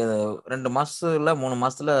தெரிஞ்சு 2 மாசத்துல 3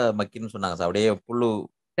 மாசத்துல மக்கின்னு சொன்னாங்க சார். அப்படியே புல்லு.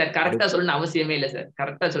 சார் கரெக்டா சொல்லணும் அவசியமே இல்ல சார்.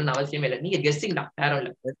 கரெக்டா சொல்லணும் அவசியமே இல்ல. நீங்க கெஸ்டிங் தான், வேற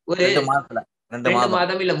இல்ல. ஒரு 2 மாதத்துல 2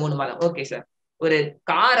 மாதம் இல்ல 3 மாதம். Okay sir. ஒரு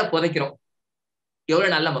காரை புதைக்கிறோம்,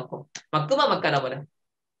 எவ்வளவு நல்லா மக்கும்? மக்குமா மக்காதா? போல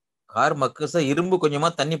கார் மக்கு சார். இரும்பு கொஞ்சமா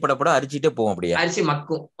தண்ணி படப்பட அரிச்சிட்டே போவோம், அப்படியே அரிசி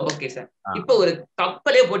மக்கும். Okay sir. இப்ப ஒரு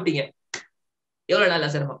கப்பலே போட்டீங்க, எவ்வளவு நாளா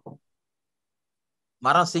சார் மக்கும்?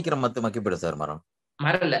 மரம் சீக்கிரம் மக்கி போயிடும் சார். மரம்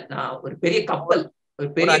இல்ல, நான் ஒரு பெரிய கப்பல்,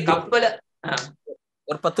 கப்பல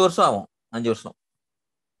ஒரு 10 வருஷம் ஆகும். 5 வருஷம்,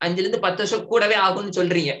 5ல இருந்து 10 வருஷம் கூடவே ஆகும்னு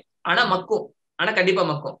சொல்றீங்க. ஆனா மக்கும், ஆனா கண்டிப்பா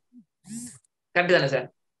மக்கும். கரெக்ட் தானே சார்?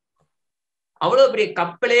 அவ்வளவு பெரிய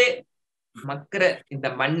கப்பலே மக்கிற இந்த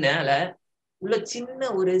மண்ணால உள்ள சின்ன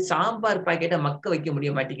ஒரு சாம்பார் பாக்கெட்டை மக்க வைக்க முடிய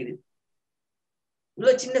மாட்டேங்குது.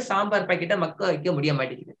 இவ்வளவு சின்ன சாம்பார் பாக்கெட்டை மக்க வைக்க முடிய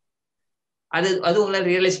மாட்டேங்குது. அது உங்களால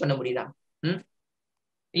ரியலைஸ் பண்ண முடியுதா?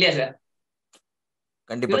 இல்லையா சார்?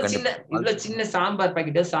 இவ்வளவு சின்ன சாம்பார்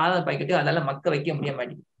பாக்கெட்டோ சாதம் பாக்கெட்டோ அதெல்லாம் மக்க வைக்க முடிய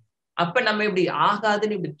மாட்டேங்குது. அப்ப நம்ம இப்படி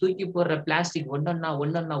ஆகாதுன்னு இப்படி தூக்கி போடுற பிளாஸ்டிக்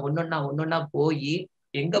ஒன்னொன்னா போய்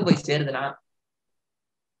எங்க போய் சேருதுன்னா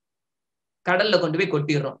கடல்ல கொண்டு போய்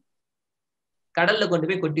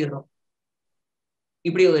கொட்டிடுறோம்.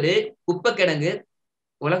 இப்படி ஒரு குப்பை கிடங்கு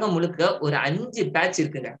உலகம் முழுக்க ஒரு 5 பேட்ச்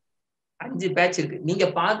இருக்குங்க. 5 பேட்ச் இருக்கு. நீங்க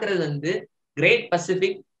பாக்குறது வந்து கிரேட்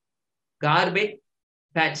பசிபிக் கார்பேஜ்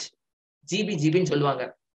பேட்ச், ஜிபின்னு சொல்லுவாங்க.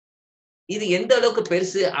 இது எந்த அளவுக்கு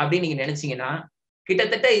பெருசு அப்படின்னு நீங்க நினைச்சீங்கன்னா,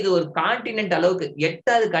 கிட்டத்தட்ட இது ஒரு கான்டினென்ட் அளவுக்கு,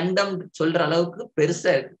 8வது கண்டம் சொல்ற அளவுக்கு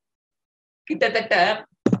பெருசா இருக்கு. கிட்டத்தட்ட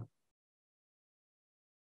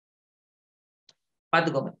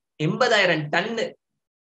பாத்துக்கோங்க, 80,000 டன்னு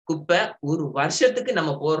குப்பை ஒரு வருஷத்துக்கு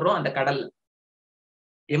நம்ம போடுறோம் அந்த கடல்ல.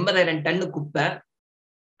 80,000 டன்னு குப்பை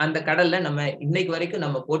அந்த கடல்ல நம்ம இன்னைக்கு வரைக்கும்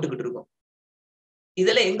நம்ம போட்டுக்கிட்டு இருக்கோம்.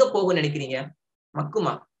 இதெல்லாம் எங்க போகும் நினைக்கிறீங்க?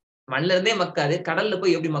 மக்குமா? மண்ணுல இருந்தே மக்காது, கடல்ல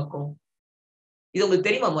போய் எப்படி மக்கும்? இது உங்களுக்கு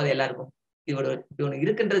தெரியுமா? முதல்ல எல்லாருக்கும் இது ஒண்ணு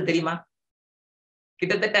இருக்குன்றது தெரியுமா?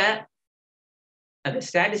 கிட்டத்தட்ட அந்த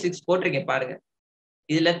ஸ்டாட்டிஸ்டிக்ஸ் போட்டிருக்கேன் பாருங்க.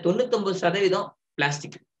 இதுல 99%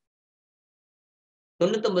 பிளாஸ்டிக்.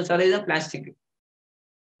 99% பிளாஸ்டிக்.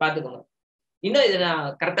 பாத்துக்கோங்க. இன்னும் இதை நான்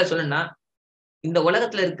கரெக்டா சொல்லணும்னா, இந்த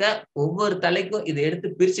உலகத்துல இருக்க ஒவ்வொரு தலைக்கும் இதை எடுத்து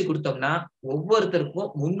பிரிச்சு கொடுத்தோம்னா ஒவ்வொருத்தருக்கும்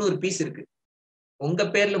 300 பீஸ் இருக்கு. உங்க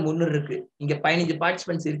பேர்ல 300 இருக்கு. இங்க 15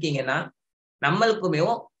 பார்ட்டிசிபென்ட்ஸ் இருக்கீங்கன்னா நம்மளுக்குமே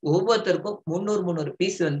ஒவ்வொருத்தருக்கும் 300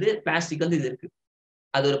 பீஸ் வந்து பிளாஸ்டிக் வந்து இது இருக்கு.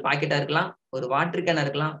 அது ஒரு பாக்கெட்டா இருக்கலாம், ஒரு வாட்டர் கேனா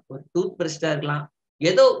இருக்கலாம், ஒரு டூத் பிரஷ்டா இருக்கலாம்.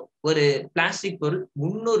 ஏதோ ஒரு பிளாஸ்டிக் பொருள்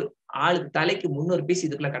 300 ஆளுக்கு தலைக்கு 300 பீஸ்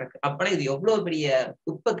இதுக்குள்ள கிடக்கு. அப்பனா இது எவ்வளவு பெரிய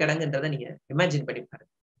குப்பை கிடங்குன்றதை நீங்க இமேஜின் பண்ணி பாருங்க.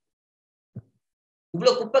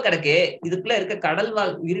 இவ்வளவு குப்பை கிடக்கே, இதுக்குள்ள இருக்க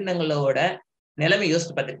கடல்வாழ் உயிரினங்களோட நிலைமை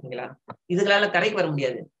யோசிச்சு பார்த்திருக்கீங்களா? இதுகளால கரைக்கு வர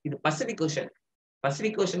முடியாது. இது பசிபிக் ஓஷன்.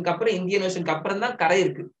 பசிபிக் ஓஷனுக்கு அப்புறம் இந்தியன் ஓஷனுக்கு அப்புறம் தான் கரை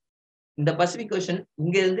இருக்கு. இந்த பசிபிக் ஓஷன்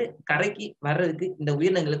இங்க இருந்து கரைக்கு வர்றதுக்கு இந்த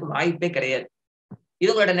உயிரினங்களுக்கு வாய்ப்பே கிடையாது.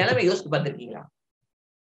 இதுங்களோட நிலைமை யோசிச்சு பார்த்திருக்கீங்களா?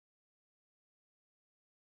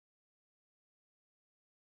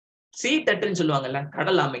 சீ டட்டுன்னு சொல்லுவாங்கல்ல,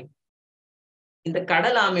 கடல் ஆமை. இந்த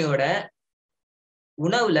கடல் ஆமையோட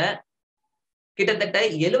உணவுல கிட்டத்தட்ட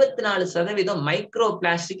 74% மைக்ரோ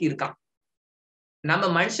பிளாஸ்டிக் இருக்கான். நம்ம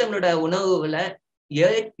மனுஷங்களோட உணவுல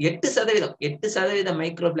 8%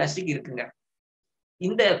 மைக்ரோ பிளாஸ்டிக் இருக்குங்க.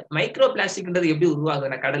 இந்த மைக்ரோ பிளாஸ்டிக்ன்றது எப்படி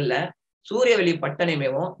உருவாகுதுன்னா, கடல்ல சூரிய வெளி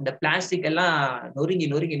பட்டனைமேவும் இந்த பிளாஸ்டிக் எல்லாம் நொறுங்கி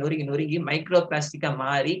நொறுங்கி நொறுங்கி நொறுங்கி மைக்ரோ பிளாஸ்டிக்கா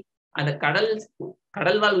மாறி அந்த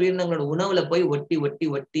கடல்வாழ் உயிரினங்களோட உணவுல போய் ஒட்டி ஒட்டி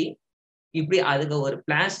ஒட்டி இப்படி அதுக்கு ஒரு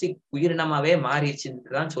பிளாஸ்டிக் உயிரினமாவே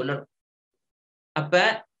மாறிடுச்சுன்னு தான் சொல்லணும். அப்ப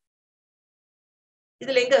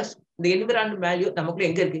இதுல எங்க இந்த என்விரான்மெண்ட் வேல்யூ நமக்குள்ள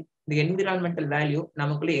எங்க இருக்கு? இந்த என்விரான்மெண்டல் வேல்யூ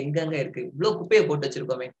நமக்குள்ள எங்கெங்க இருக்கு? இவ்வளவு குப்பையை போட்டு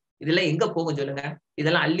வச்சிருக்கோமே, இதெல்லாம் எங்க போகும் சொல்லுங்க?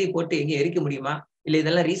 இதெல்லாம் அள்ளி போட்டு எங்க எரிக்க முடியுமா? இல்ல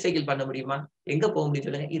இதெல்லாம் ரீசைக்கிள் பண்ண முடியுமா? எங்க போக முடியும்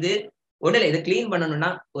சொல்லுங்க? இது ஒண்ணு இல்ல, இதை கிளீன் பண்ணணும்னா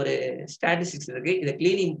ஒரு ஸ்டாட்டிஸ்டிக்ஸ் இருக்கு. இதை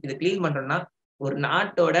கிளீன் பண்றோம்னா ஒரு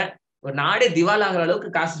நாடே திவால் ஆகிற அளவுக்கு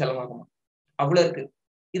காசு செலவாகும். அவ்வளவு இருக்கு.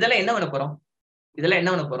 இதெல்லாம் என்ன பண்ண போறோம்?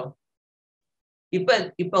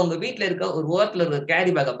 இப்ப உங்க வீட்டுல இருக்க ஒரு ஓரத்துல இருக்க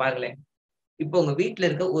கேரி பேக்கை பாருங்களேன். இப்போ உங்க வீட்டுல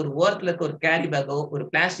இருக்க ஒரு ஓரத்துல இருக்க ஒரு கேரி பேக்கோ ஒரு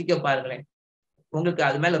பிளாஸ்டிக்கோ பாருங்களேன். உங்களுக்கு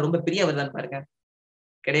அது மேல ரொம்ப பிரியம் வருதான்னு பாருங்க.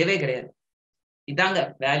 கிடையவே கிடையாது. இதாங்க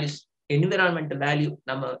வேல்யூஸ், என்விரான்மெண்டல் வேல்யூ.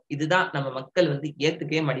 இதுதான் நம்ம மக்கள் வந்து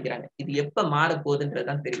ஏத்துக்கவே மாட்டேங்கிறாங்க. இது எப்ப மாற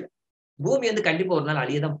போகுதுன்றதுதான் தெரியல. பூமி வந்து கண்டிப்பா ஒரு நாள்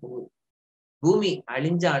அழியதான் போகுது. பூமி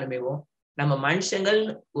அழிஞ்சாலுமேவும் நம்ம மனுஷங்கள்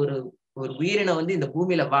ஒரு ஒரு உயிரினம் வந்து இந்த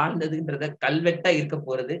பூமியில வாழ்ந்ததுன்றத கல்வெட்டா இருக்க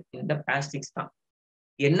போறது இந்த பிளாஸ்டிக்ஸ் தான்.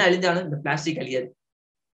 என்ன அழிஞ்சாலும் இந்த பிளாஸ்டிக் அழியாது.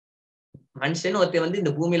 மனுஷன் ஒருத்தர் வந்து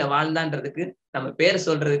இந்த பூமியில வாழ்ந்தான்றதுக்கு நம்ம பேர்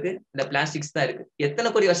சொல்றதுக்கு இந்த பிளாஸ்டிக்ஸ் தான் இருக்கு. எத்தனை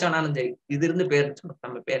கோடி வருஷம் ஆனாலும் சரி இது இருந்து பேர் சொல்லணும்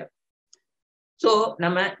நம்ம பேரை. சோ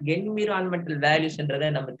நம்ம என்விரான்மெண்டல் வேல்யூஸ்ன்றதை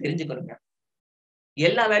நம்ம தெரிஞ்சுக்கணுங்க.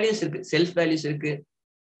 எல்லா வேல்யூஸ் இருக்கு. செல்ஃப் வேல்யூஸ் இருக்கு,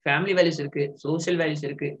 ஃபேமிலி வேல்யூஸ் இருக்கு, சோசியல் வேல்யூஸ்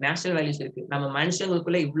இருக்கு, நேஷனல் வேல்யூஸ் இருக்கு. நம்ம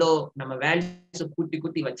மனுஷங்களுக்குள்ள இவ்வளோ நம்ம வேல்யூஸ் கூட்டி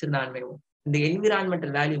கூட்டி வச்சிருந்தாலுமே இந்த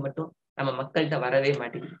என்விரான்மெண்டல் வேல்யூ மட்டும் நம்ம மக்கள்கிட்ட வரவே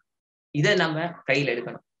மாட்டேங்குது. இதை நம்ம கையில்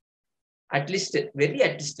எடுக்கணும். அட்லீஸ்ட்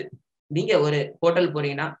அட்லீஸ்ட் நீங்க ஒரு ஹோட்டல்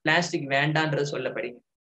போறீங்கன்னா பிளாஸ்டிக் வேண்டான்றது சொல்லப்படுங்க.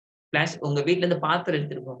 பிளாஸ்டிக் உங்க வீட்டுல இருந்து பாத்திரம்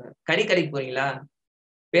எடுத்துட்டு போங்க. கறிக்கு போறீங்களா,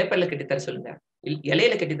 பேப்பர்ல கட்டித்தர சொல்லுங்க,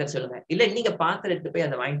 இலையில கட்டித்தர சொல்லுங்க. இல்ல நீங்க பாத்திரம் எடுத்து போய்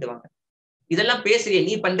அதை வாங்கிட்டு வாங்க. இதெல்லாம் பேசுறிய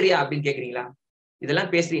நீ பண்றியா அப்படின்னு கேக்குறீங்களா?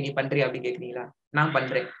 நான்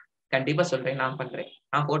பண்றேன், கண்டிப்பா சொல்றேன், நான் பண்றேன்.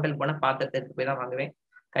 நான் ஹோட்டல் போனா பாத்திரத்தை எடுத்து போய் தான் வாங்குவேன்.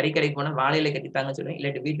 கறிக்கடைக்கு போனா வாழையில கட்டித்தாங்கன்னு சொல்லுவேன்.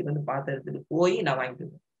 இல்லாட்டி வீட்டுக்கு வந்து பாத்திரம் எடுத்துட்டு போய் நான் வாங்கிட்டு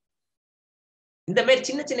வருவேன். இந்த மாதிரி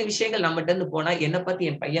சின்ன சின்ன விஷயங்கள் நம்மகிட்ட இருந்து போனா என்னை பார்த்து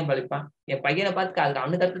என் பையன் பழிப்பான், என் பையனை பார்த்து அது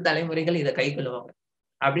அவனுக்கு அடுத்த தலைமுறைகள் இதை கை கொள்ளுவாங்க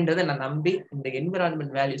அப்படின்றத நான் நம்பி இந்த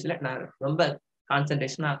என்விரான்மெண்ட் வேல்யூஸ்ல நான் ரொம்ப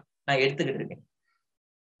கான்சன்ட்ரேஷனா நான் எடுத்துக்கிட்டு இருக்கேன்.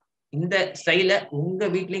 இந்த ஸ்டைல உங்க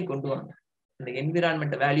வீட்லயும் கொண்டு வாங்க. இந்த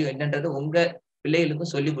என்விரான்மெண்ட் வேல்யூ என்னன்றது உங்க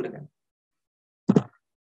பிள்ளைகளுக்கும் சொல்லிக் கொடுங்க.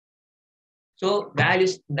 சோ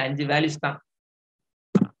வேல்யூஸ் இந்த 5 வேல்யூஸ் தான்.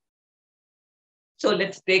 So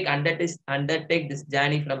let's undertake this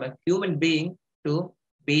journey from a human being to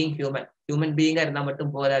being human. Human being இருந்தா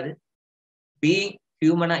மட்டும் போதாது, being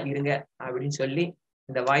human இருங்க அப்படின்னு சொல்லி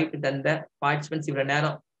இந்த வாய்ப்பு தந்த பார்ட்டிசிபென்ட்ஸ், இவ்வளவு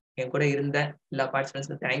நேரம் என் கூட இருந்த எல்லா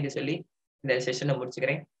பார்ட்டிசிபென்ட்ஸ்க்கும் தேங்க்யூ சொல்லி இந்த செஷனை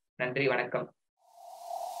முடிச்சுக்கிறேன். நன்றி, வணக்கம்.